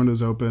transfer window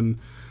is open,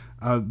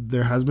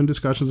 there has been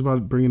discussions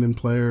about bringing in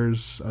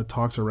players.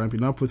 Talks are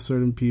ramping up with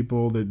certain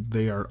people that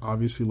they are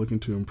obviously looking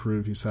to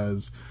improve, he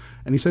says.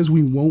 And he says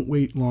we won't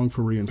wait long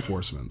for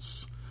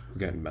reinforcements. We're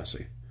getting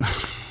messy.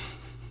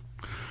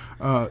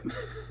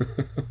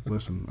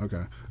 Listen,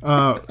 okay.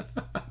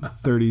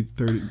 30.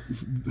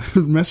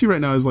 Messi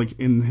right now is like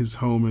in his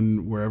home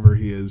and wherever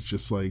he is,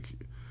 just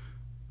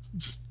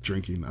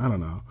drinking. I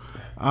don't know.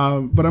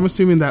 But I'm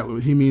assuming that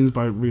he means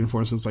by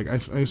reinforcements, like I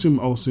assume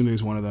Osuna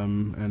is one of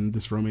them, and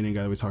this Romanian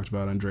guy that we talked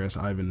about, Andreas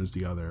Ivan, is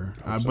the other.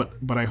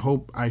 But I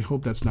hope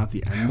that's not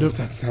the end.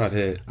 That's not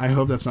it. I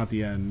hope that's not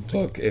the end.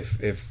 Look,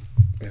 if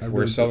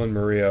we're selling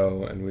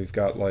Murillo and we've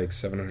got like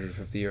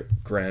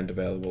 $750,000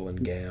 available in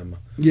GAM,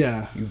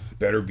 yeah, you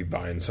better be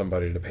buying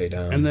somebody to pay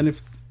down. And then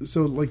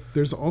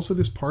there's also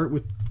this part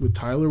with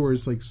Tyler where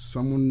it's like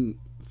someone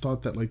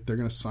thought that like they're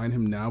gonna sign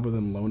him now but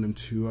then loan him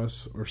to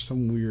us or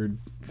some weird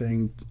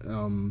thing.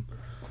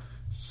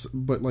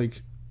 But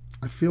like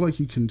I feel like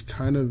you can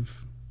kind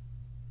of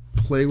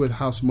play with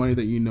house money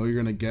that you know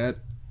you're gonna get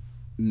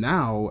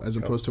now as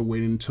opposed to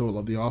waiting until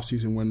the off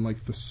season when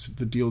like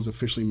the deal is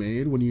officially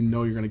made, when you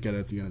know you're going to get it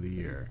at the end of the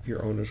year.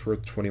 Your owner's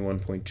worth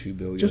 $21.2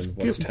 billion. What's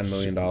 $10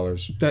 million?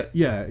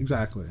 Yeah,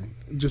 exactly.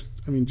 Just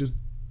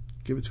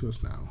give it to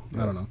us now.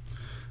 Yeah. I don't know,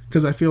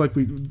 because I feel like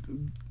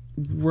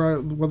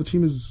while the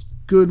team is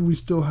good, we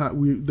still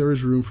there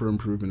is room for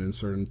improvement in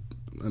certain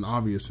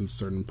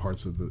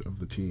parts of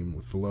the team,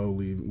 with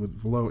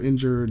Velo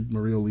injured,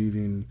 Murillo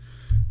leaving,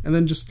 and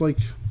then just like.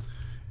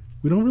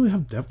 We don't really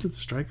have depth at the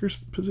strikers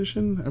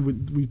position, and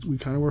we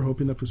kind of were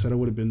hoping that Pusetto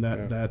would have been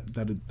that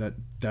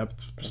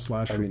depth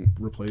 /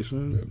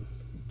 replacement.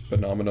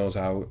 Benomino's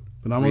out.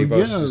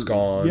 Rivas is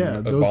gone.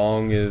 Yeah,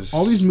 Bong is.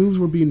 All these moves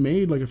were being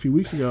made like a few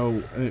weeks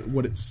ago. And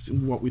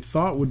what we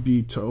thought would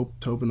be to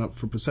open up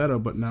for Pusetto,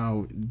 but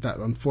now that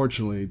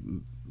unfortunately,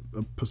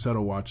 the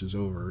Pusetto watch is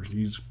over.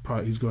 He's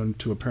going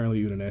to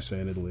apparently Udinese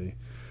in Italy.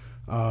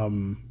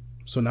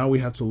 So now we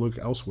have to look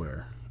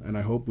elsewhere, and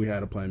I hope we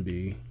had a plan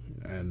B.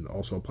 And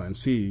also Plan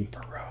C.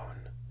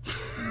 Perone.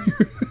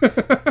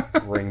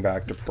 Bring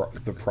back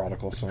the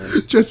prodigal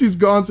son. Jesse's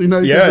gone, so now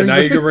you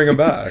can bring him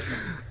back.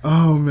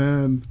 Oh,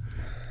 man.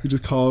 You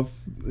just call up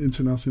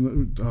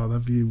International. Oh,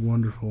 that'd be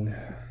wonderful.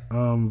 Yeah.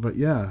 But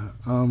yeah.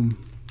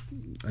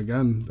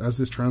 Again, as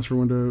this transfer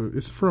window...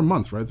 It's for a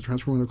month, right? The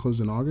transfer window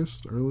closed in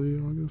early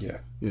August? Yeah.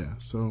 Yeah,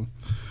 so...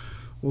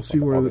 We'll see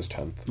where... August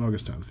 10th.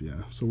 August 10th,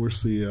 yeah. So we'll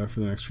see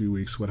for the next few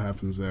weeks what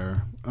happens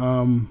there.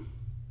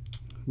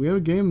 We have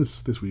a game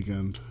this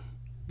weekend.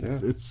 Yeah.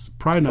 It's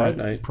Pride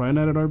Night. Pride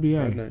Night at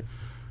RBA. Pride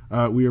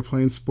Night. We are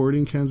playing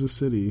Sporting Kansas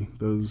City.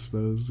 Those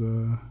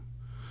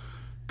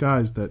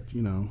guys that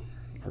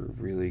are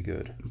really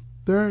good.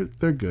 They're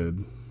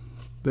good.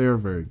 They are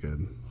very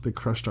good. They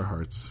crushed our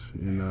hearts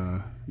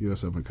in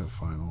U.S. Open Cup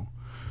final.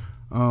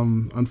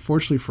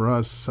 Unfortunately for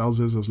us, Sal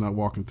Zizzo's not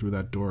walking through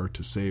that door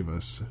to save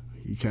us.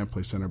 He can't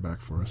play center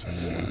back for us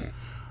anymore.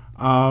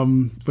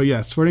 But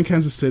yeah, Sporting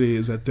Kansas City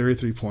is at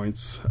 33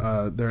 points.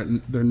 They're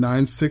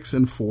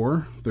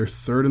 9-6-4. They're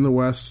third in the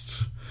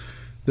West.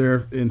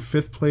 They're in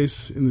fifth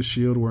place in the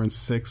Shield. We're in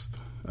sixth.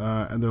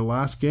 And their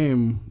last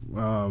game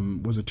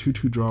was a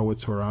 2-2 draw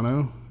with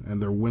Toronto,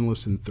 and they're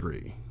winless in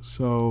 3.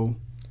 So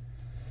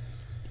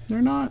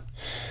they're not.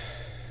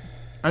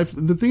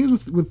 The thing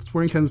is with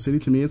Sporting Kansas City,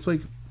 to me, it's like.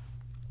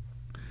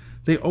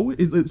 They always.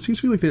 It seems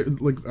to me like they're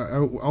like.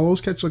 I'll always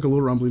catch like a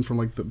little rumbling from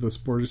like the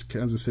Sports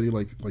Kansas City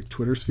like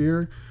Twitter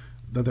sphere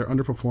that they're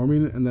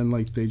underperforming, and then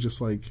like they just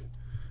like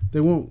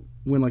they won't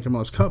win like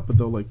MLS Cup, but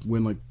they'll like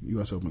win like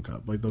U.S. Open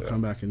Cup. Like they'll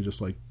come back and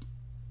just like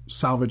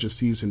salvage a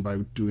season by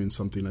doing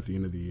something at the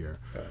end of the year.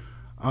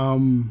 Yeah.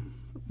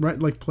 Right,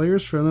 like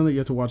players for them that you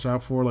have to watch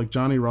out for, like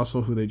Johnny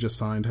Russell, who they just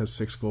signed, has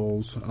 6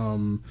 goals.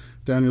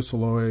 Daniel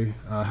Soloy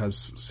has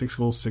 6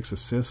 goals, 6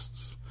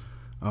 assists.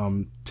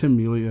 Tim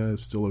Melia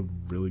is still a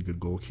really good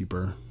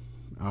goalkeeper.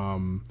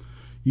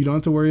 You don't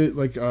have to worry,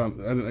 like,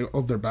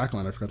 their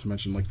backline, I forgot to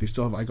mention, like, they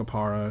still have Ike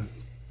Opara,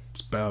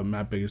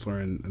 Matt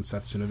Bigesler, and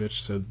Seth Sinovich,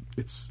 so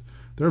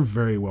they're a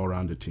very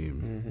well-rounded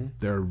team.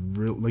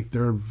 Mm-hmm.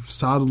 They're a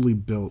solidly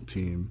built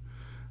team.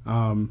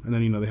 And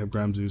then, they have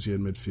Graham Zuzia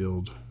in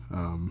midfield,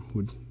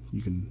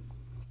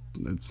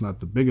 it's not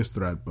the biggest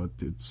threat, but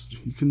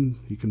he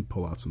can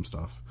pull out some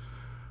stuff.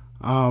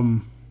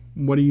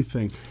 What do you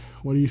think?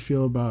 What do you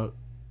feel about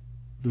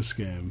this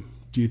game?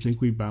 Do you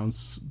think we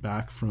bounce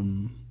back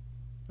from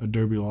a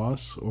derby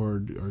loss,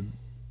 or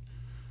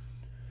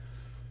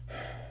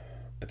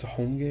it's a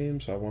home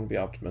game, so I want to be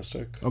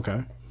optimistic.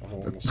 Okay. I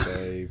want to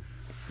say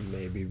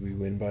maybe we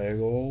win by a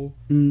goal,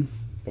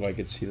 but I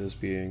could see this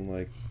being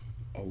like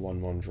a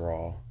 1-1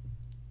 draw,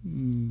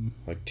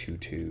 like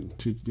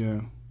 2-2.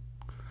 Yeah.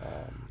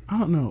 I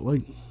don't know.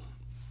 Like,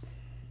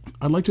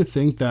 I'd like to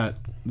think that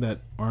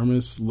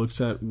Armas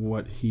looks at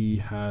what he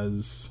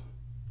has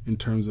in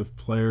terms of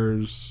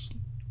players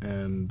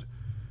and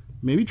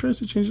maybe tries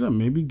to change it up.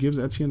 Maybe gives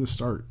Etienne the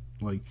start,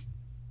 like,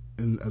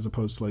 as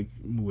opposed to like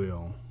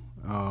Muil.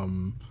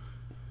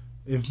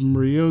 If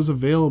Murillo's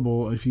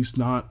available, if he's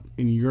not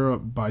in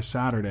Europe by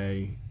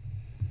Saturday,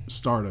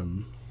 start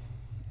him.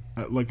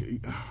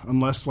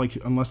 Unless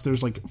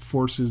there's like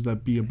forces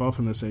that be above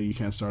him that say you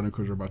can't start him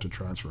because you're about to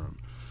transfer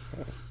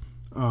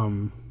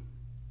him.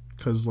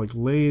 Because like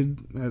Lade,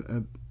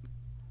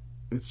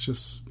 it's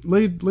just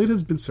Lade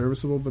has been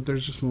serviceable, but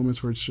there's just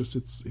moments where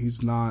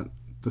he's not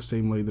the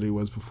same Lade that he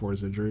was before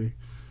his injury.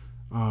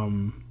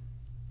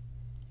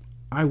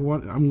 I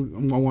want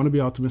to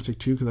be optimistic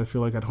too, because I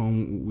feel like at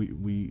home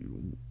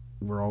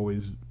we're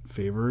always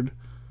favored,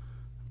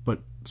 but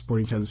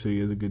Sporting Kansas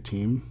City is a good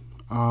team.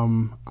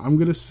 I'm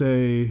gonna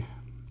say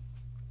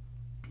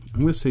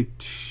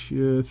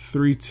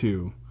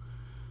 3-2.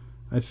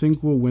 I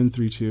think we'll win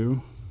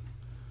 3-2.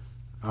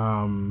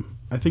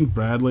 I think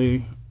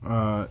Bradley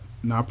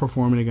not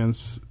performing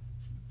against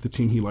the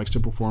team he likes to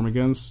perform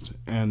against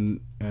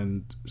and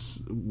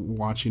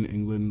watching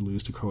England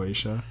lose to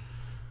Croatia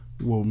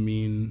will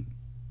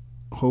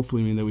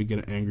hopefully mean that we get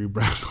an angry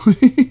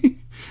Bradley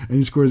and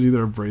he scores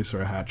either a brace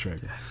or a hat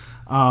trick.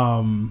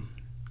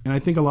 And I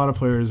think a lot of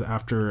players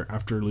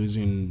after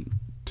losing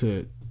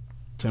to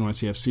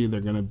NYCFC,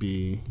 they're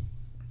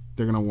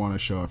gonna want to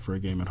show up for a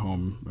game at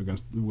home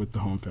with the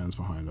home fans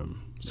behind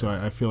them. So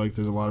I feel like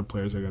there's a lot of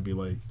players that are gonna be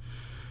like,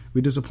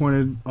 we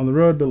disappointed on the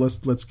road, but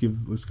let's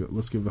give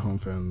the home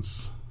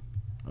fans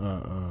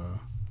a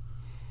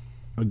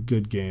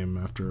good game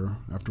after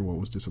what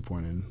was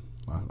disappointing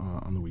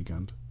on the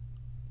weekend.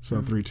 So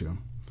 3-2.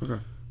 Okay.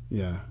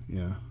 Yeah.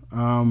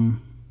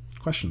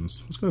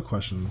 Questions. Let's go to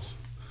questions.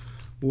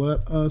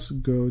 Let us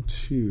go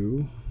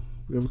to.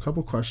 We have a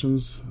couple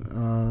questions.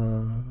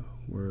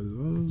 Where are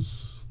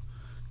those?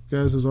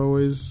 Guys, as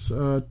always,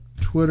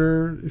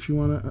 Twitter, if you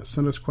want to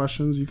send us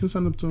questions, you can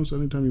send them to us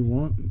anytime you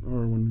want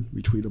or when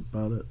we tweet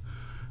about it.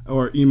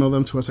 Or email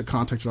them to us at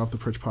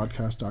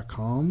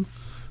contact@offthepritchpodcast.com.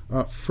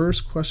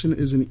 First question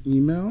is an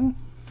email.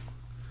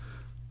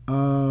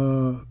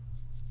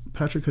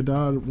 Patrick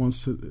Haddad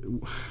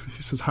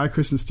he says, "Hi,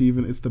 Chris and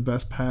Steven. It's the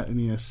best Pat in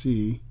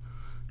ESC.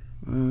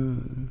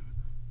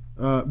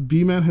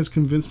 B-Man has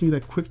convinced me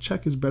that Quick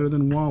Check is better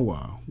than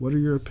Wawa. What are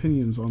your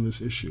opinions on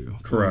this issue?"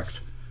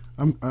 Correct.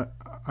 I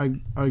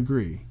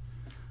agree.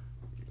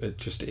 It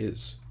just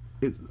is.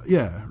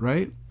 Yeah,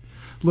 right?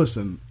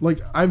 Listen,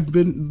 like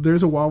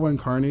there's a Wawa in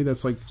Kearney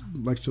that's like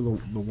next to the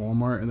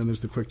Walmart, and then there's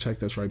the Quick Check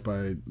that's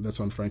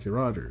that's on Frankie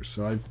Rogers.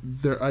 So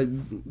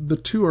the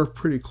two are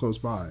pretty close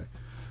by.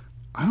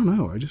 I don't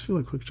know. I just feel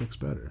like Quick Check's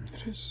better.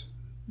 It is.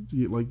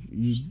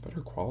 It's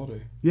better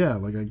quality. Yeah,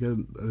 like I get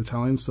an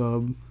Italian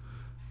sub,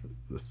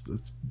 let's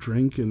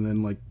drink, and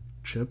then like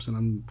chips, and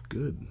I'm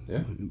good.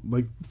 Yeah.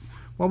 Like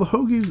while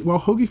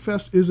Hoagie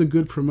Fest is a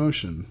good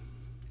promotion.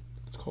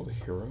 It's called a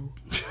hero.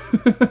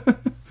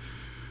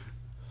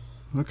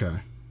 Okay,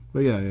 but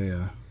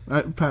yeah.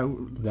 Pat,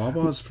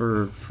 Wawa's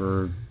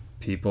for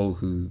people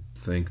who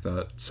think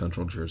that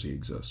Central Jersey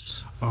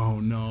exists. Oh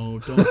no!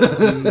 Don't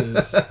do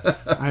this.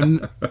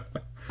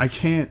 I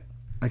can't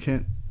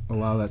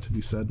allow that to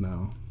be said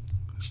now.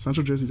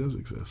 Central Jersey does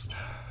exist.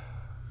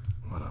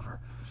 Whatever.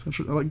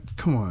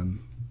 Come on,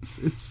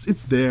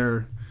 it's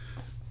there.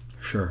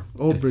 Sure.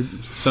 Old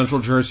Bridge. Central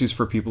Jersey's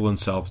for people in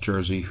South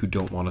Jersey who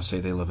don't want to say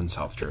they live in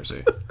South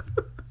Jersey.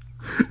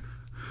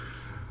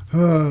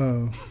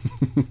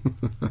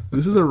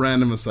 This is a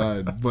random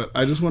aside, but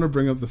I just want to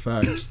bring up the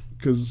fact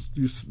because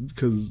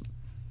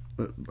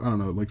I don't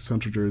know, like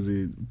Central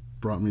Jersey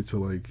brought me to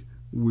like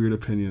weird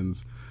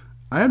opinions.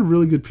 I had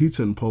really good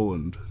pizza in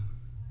Poland,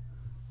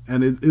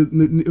 and it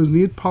was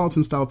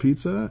Neapolitan style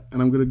pizza.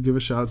 And I'm gonna give a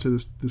shout out to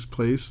this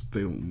place.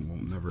 They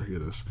won't never hear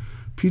this.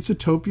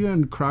 Pizzatopia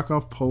in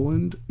Krakow,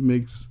 Poland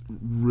makes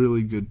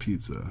really good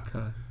pizza.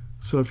 Okay.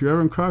 So if you're ever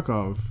in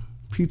Krakow,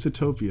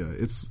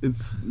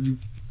 Pizzatopia.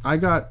 I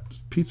got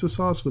pizza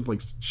sauce with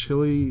like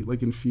chili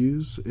like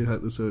infused.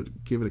 So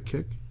give it a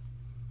kick.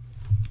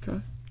 Okay.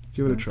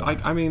 Give it a try.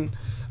 I mean,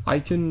 I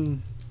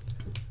could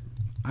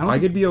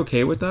be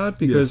okay with that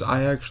because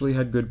I actually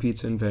had good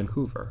pizza in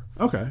Vancouver.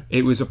 Okay.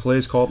 It was a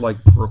place called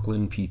like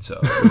Brooklyn Pizza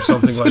or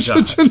something like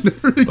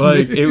that.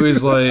 Like it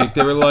was like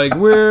they were like,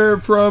 "We're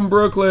from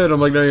Brooklyn."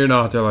 I'm like, "No, you're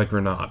not." They're like,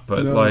 "We're not,"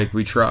 but like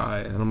we try.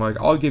 And I'm like,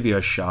 "I'll give you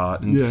a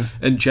shot."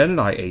 And Jen and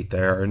I ate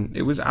there, and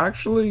it was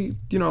actually,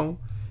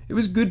 it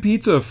was good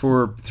pizza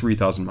for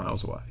 3,000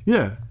 miles away.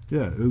 Yeah.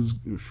 It was,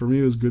 for me,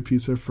 it was good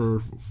pizza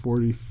for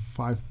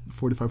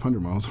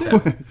 4,500 miles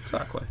away.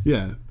 Exactly.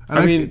 Yeah.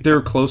 I mean,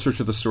 they're closer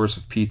to the source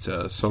of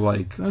pizza, so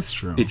like that's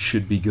true. It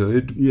should be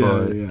good.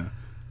 Yeah.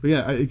 But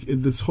yeah,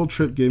 this whole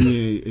trip gave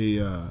me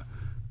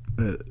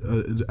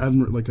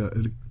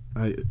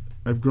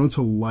I've grown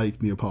to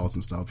like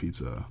Neapolitan style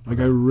pizza. Like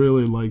I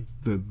really like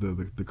the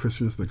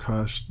crispiness, the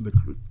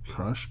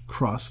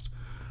crust.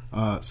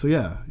 So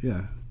yeah.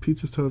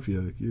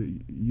 Pizzatopia.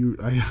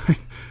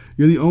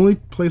 You're the only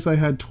place I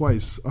had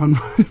twice on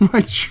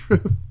my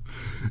trip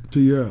to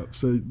Europe.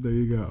 So there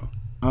you go.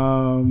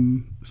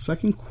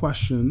 Second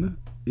question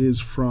is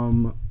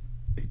from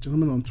a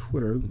gentleman on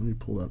Twitter. Let me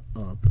pull that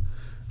up.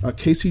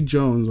 Casey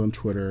Jones on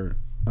Twitter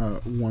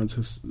once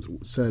has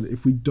said,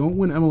 if we don't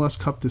win MLS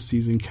Cup this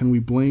season, can we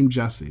blame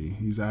Jesse?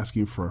 He's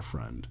asking for a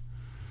friend.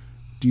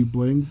 Do you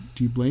blame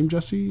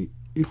Jesse?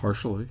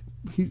 Partially.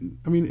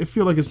 I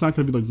feel like it's not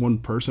going to be like one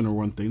person or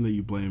one thing that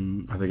you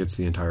blame. I think it's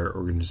the entire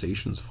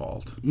organization's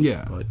fault.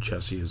 Yeah, but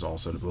Jesse is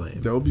also to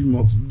blame. There will be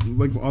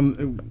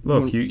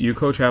Look, you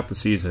coach half the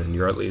season,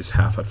 you're at least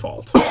half at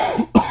fault.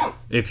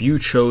 If you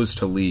chose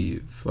to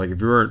leave, like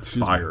if you weren't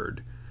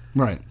fired,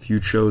 right? If you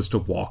chose to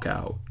walk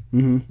out,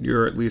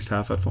 you're at least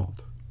half at fault.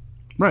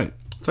 Right.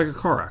 It's like a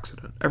car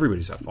accident.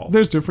 Everybody's at fault.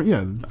 There's different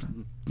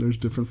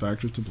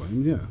factors to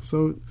blame. Yeah,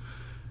 so.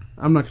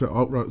 I'm not going to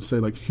outright say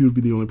like he would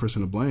be the only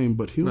person to blame,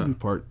 but he will be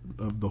part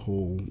of the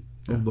whole.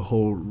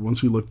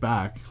 Once we look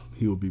back,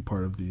 he will be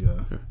part of the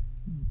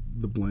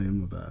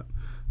blame of that.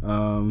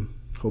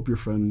 Hope your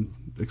friend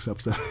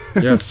accepts that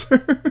answer.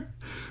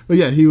 But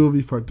yeah, he will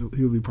be part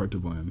to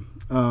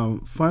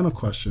blame. Final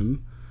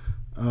question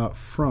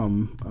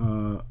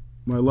from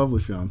my lovely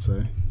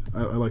fiance.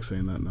 I like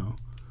saying that now.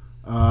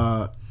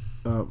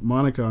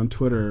 Monica on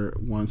Twitter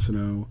wants to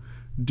know,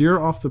 dear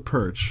Off the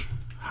Perch,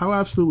 how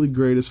absolutely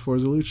great is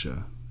Forza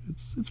Lucha?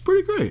 It's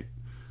pretty great.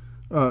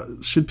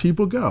 Should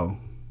people go?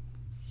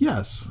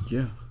 Yes.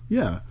 Yeah.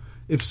 Yeah.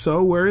 If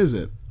so, where is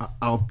it?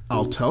 I'll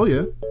tell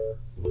you.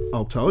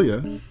 I'll tell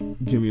you.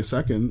 Give me a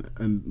second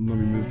and let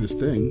me move this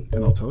thing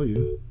and I'll tell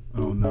you.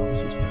 Oh no,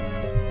 this is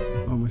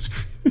bad. Oh, my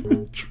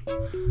screen.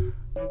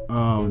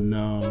 Oh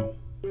no.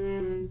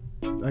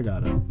 I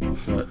got it.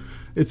 What?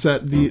 It's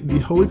at the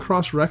Holy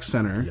Cross Rec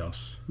Center.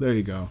 Yes. There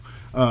you go.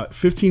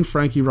 15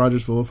 Frankie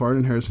Rogers Boulevard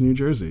in Harrison, New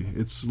Jersey.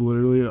 It's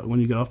literally, when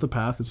you get off the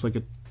path, it's like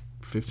a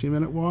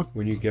 15-minute walk.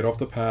 When you get off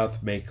the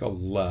path, make a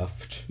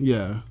left.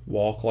 Yeah.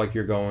 Walk like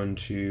you're going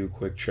to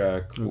Quick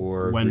Check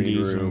or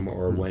Wendy's Green Room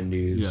or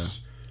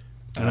Wendy's.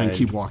 Yeah. And then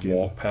keep walking.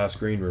 Walk past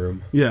Green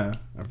Room. Yeah.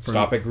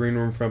 Stop at Green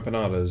Room for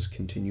empanadas.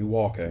 Continue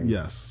walking.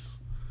 Yes.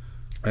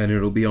 And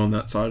it'll be on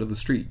that side of the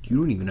street. You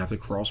don't even have to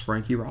cross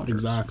Frankie Rogers.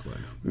 Exactly.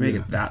 We make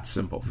it that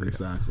simple for you.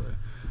 Exactly.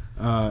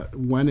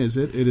 When is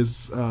it? It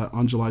is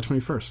on July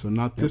 21st. So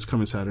not this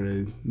coming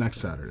Saturday, next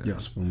Saturday.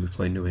 Yes, when we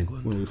play New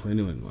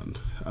England.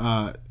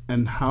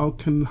 And how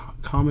can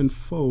common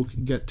folk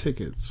get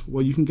tickets?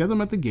 Well, you can get them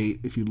at the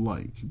gate if you'd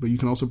like, but you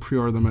can also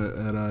pre-order them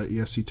at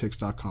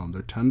esctix.com.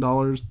 They're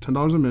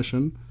 $10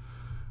 admission.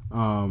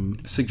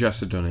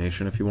 Suggested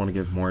donation. If you want to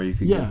give more, you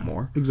can give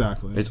more.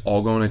 Exactly. It's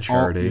all going to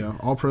charity.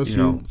 All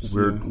proceeds.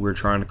 We're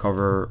trying to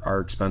cover our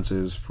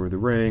expenses for the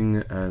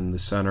ring and the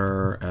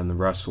center and the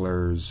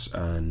wrestlers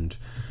and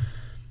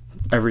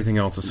everything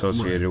else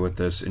associated with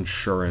this,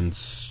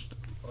 insurance,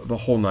 the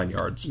whole 9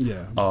 yards.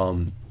 Yeah.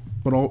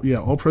 But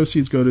all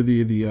proceeds go to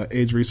the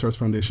AIDS Resource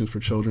Foundation for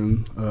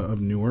Children of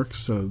Newark.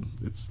 So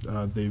it's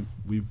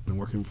we've been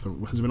working for,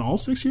 has it been all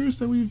 6 years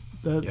that we've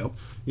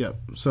Yep.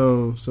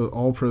 So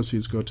all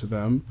proceeds go to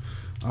them.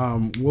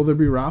 Will there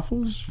be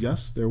raffles?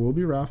 Yes, there will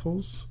be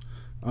raffles.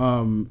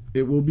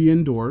 It will be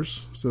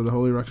indoors. So the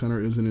Holy Rec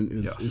Center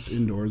it's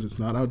indoors. It's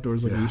not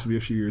outdoors like it used to be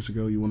a few years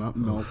ago. You will not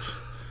melt.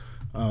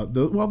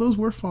 Those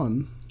were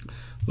fun.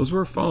 Those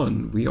were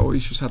fun. We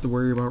always just had to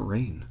worry about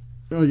rain.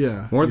 Oh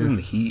yeah, more than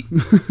the heat.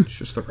 It's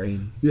just the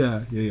rain.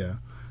 Yeah.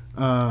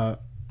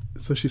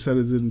 So she said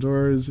it's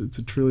indoors. It's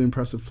a truly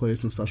impressive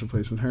place and special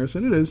place in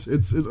Harrison. It is.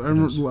 I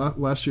remember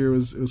last year it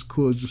was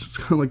cool. It's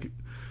kind of like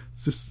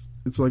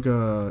it's like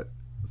a.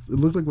 It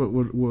looked like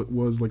what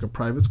was like a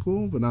private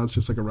school, but now it's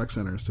just like a rec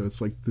center. So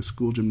it's like the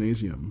school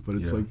gymnasium, but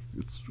it's like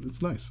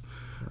it's nice.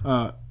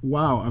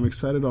 Wow, I'm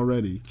excited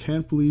already.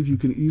 Can't believe you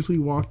can easily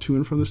walk to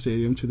and from the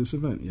stadium to this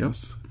event.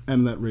 Yes.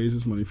 And that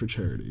raises money for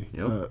charity.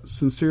 Yep.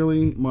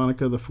 Sincerely,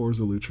 Monica, the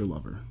Forza Lucha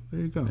lover.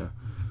 There you go. Yeah.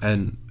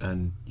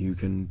 And you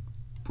can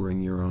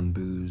bring your own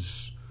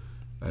booze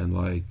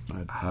and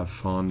have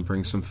fun.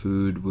 Bring some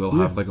food. We'll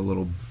have like a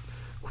little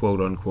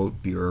quote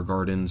unquote beer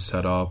garden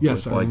set up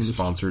with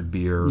sponsored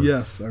beer.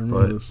 Yes, I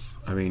remember this.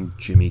 I mean,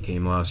 Jimmy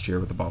came last year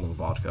with a bottle of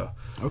vodka.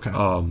 Okay.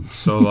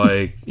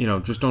 So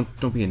just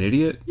don't be an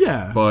idiot.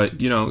 Yeah. But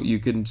you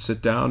can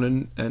sit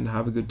down and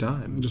have a good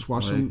time. Just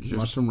watch some wrestling.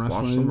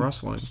 Watch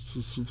some wrestling.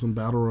 Some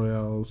battle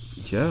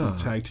royales. Yeah. Some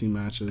tag team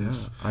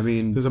matches. Yeah. I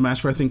mean, there's a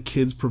match where I think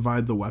kids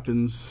provide the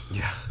weapons.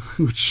 Yeah.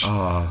 which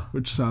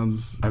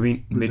sounds. I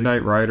mean, ridiculous.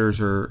 Midnight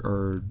Riders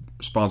are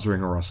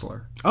sponsoring a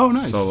wrestler. Oh,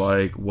 nice.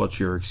 So what's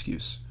your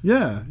excuse?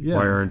 Yeah.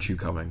 Why aren't you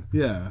coming?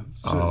 Yeah.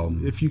 So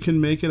if you can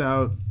make it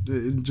out,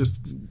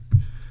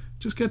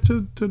 just get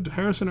to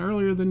Harrison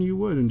earlier than you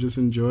would and just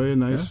enjoy a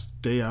nice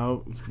day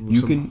out.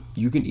 You can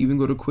even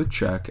go to Quick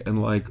Check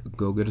and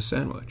go get a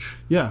sandwich.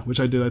 Yeah, which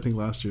I did I think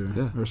last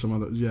year or some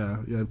other. Yeah.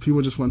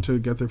 People just went to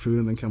get their food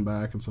and then come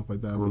back and stuff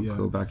like that. Or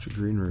go back to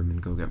Green Room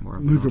and go get more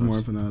empanadas.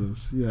 More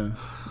empanadas. Yeah,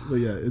 but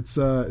it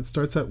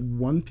starts at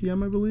 1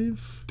 p.m. I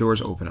believe.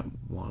 Doors open at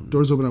 1.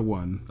 Doors open at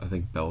 1. I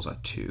think bell's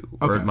at 2,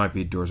 okay. Or it might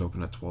be doors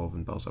open at 12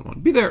 and bell's at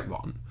 1. Be there at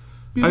 1.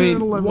 At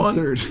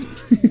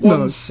 11:30.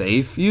 One's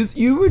safe.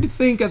 You would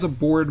think as a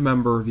board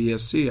member of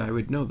ESC I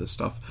would know this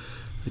stuff.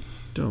 I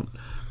don't.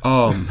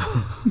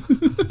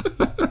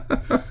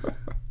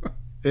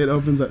 It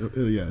opens at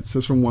it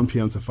says from 1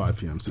 p.m. to 5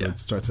 p.m. So it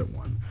starts at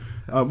 1.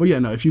 But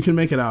if you can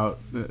make it out,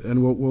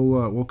 and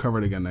we'll cover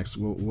it again next.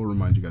 We'll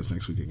remind you guys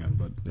next week again.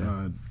 But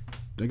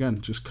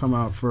again, just come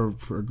out for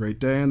a great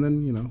day, and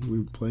then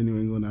we play New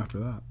England after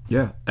that.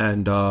 Yeah,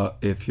 and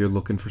if you're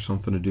looking for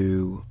something to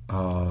do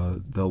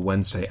the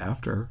Wednesday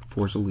after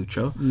Forza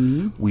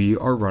Lucha, we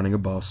are running a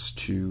bus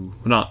to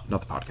not the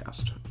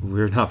podcast.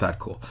 We're not that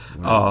cool.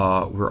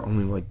 We're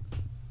only like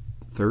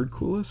third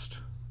coolest.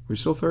 We're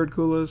still third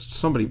coolest.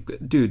 Somebody,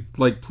 dude,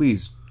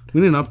 please. We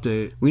need an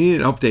update. We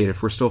need an update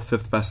if we're still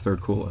fifth best,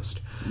 third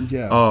coolest.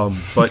 Yeah.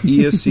 But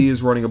ESC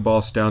is running a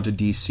bus down to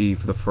DC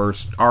for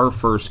our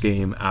first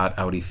game at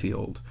Audi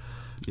Field.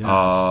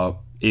 Yes.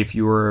 If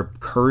you're a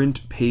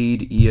current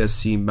paid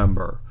ESC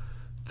member,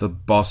 the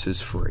bus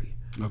is free.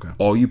 Okay.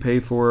 All you pay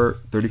for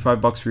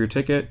 $35 for your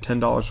ticket,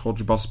 $10 hold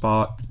your bus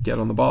spot, get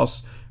on the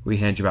bus, we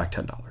hand you back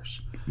 $10.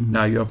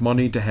 Now you have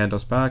money to hand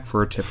us back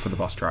for a tip for the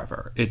bus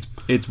driver.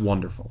 It's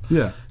wonderful.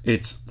 Yeah.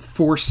 It's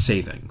forced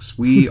savings.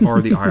 We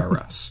are the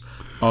IRS.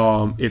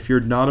 If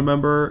you're not a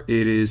member,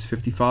 it is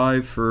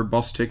 $55 for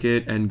bus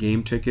ticket and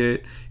game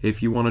ticket.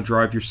 If you want to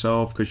drive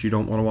yourself because you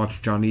don't want to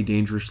watch Johnny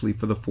Dangerously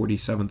for the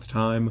 47th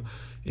time,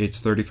 it's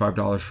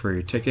 $35 for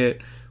your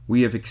ticket.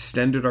 We have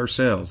extended our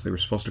sales. They were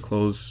supposed to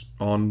close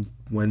on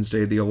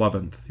Wednesday the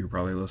 11th. You're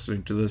probably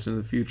listening to this in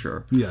the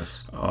future.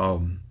 Yes.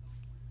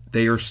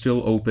 They are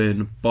still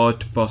open,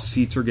 but bus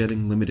seats are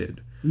getting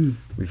limited.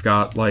 We've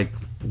got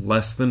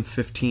less than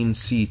 15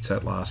 seats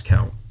at last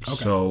count.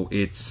 Okay. So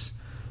it's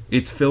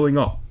filling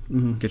up.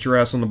 Get your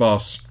ass on the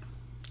bus.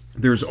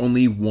 There's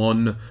only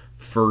one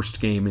first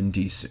game in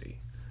DC.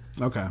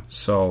 Okay.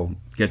 So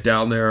get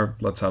down there.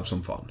 Let's have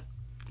some fun.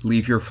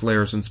 Leave your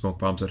flares and smoke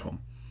bombs at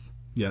home.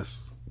 Yes.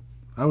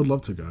 I would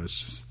love to go.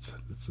 It's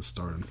the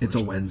start. It's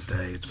a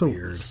Wednesday. It's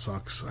weird. It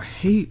sucks. I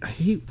hate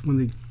when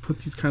they put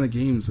these kind of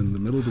games in the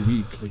middle of the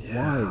week.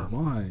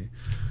 Why?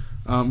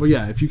 But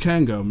if you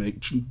can go,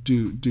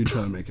 do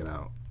try to make it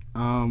out.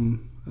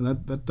 And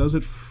that does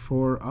it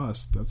for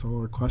us. That's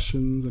all our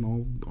questions and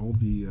all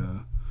the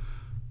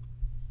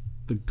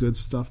good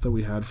stuff that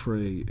we had for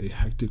a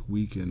hectic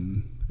week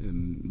in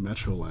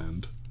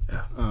Metroland.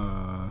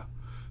 Yeah.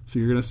 So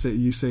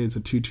you say it's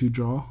a 2-2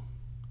 draw?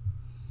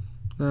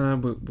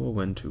 But we'll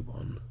win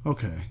 2-1.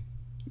 Okay.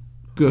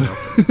 Good.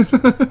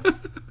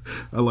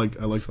 I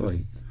like I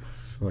feel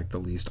like the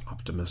least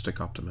optimistic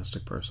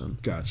person.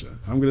 Gotcha.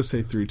 I'm gonna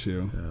say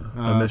 3-2.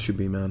 Yeah. I miss you,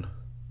 B-Man.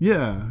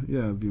 Yeah,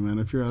 B-Man.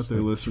 If you're out there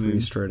listening,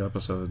 3 straight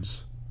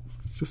episodes.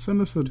 Just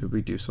send us Did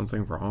we do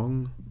something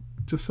wrong?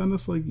 Just send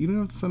us you don't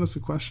have to send us a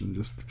question.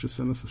 Just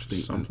send us a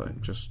statement. Something.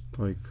 Just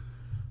Do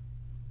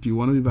you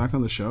want to be back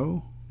on the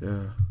show?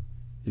 Yeah.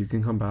 You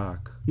can come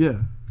back. Yeah.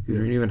 You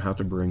don't even have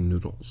to bring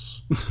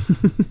noodles.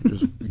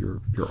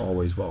 You're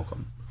always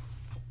welcome.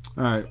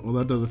 All right. Well,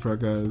 that does it for our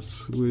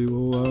guys. We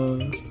will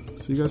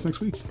see you guys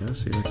next week. Yeah.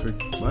 See you next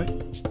week.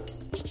 Bye.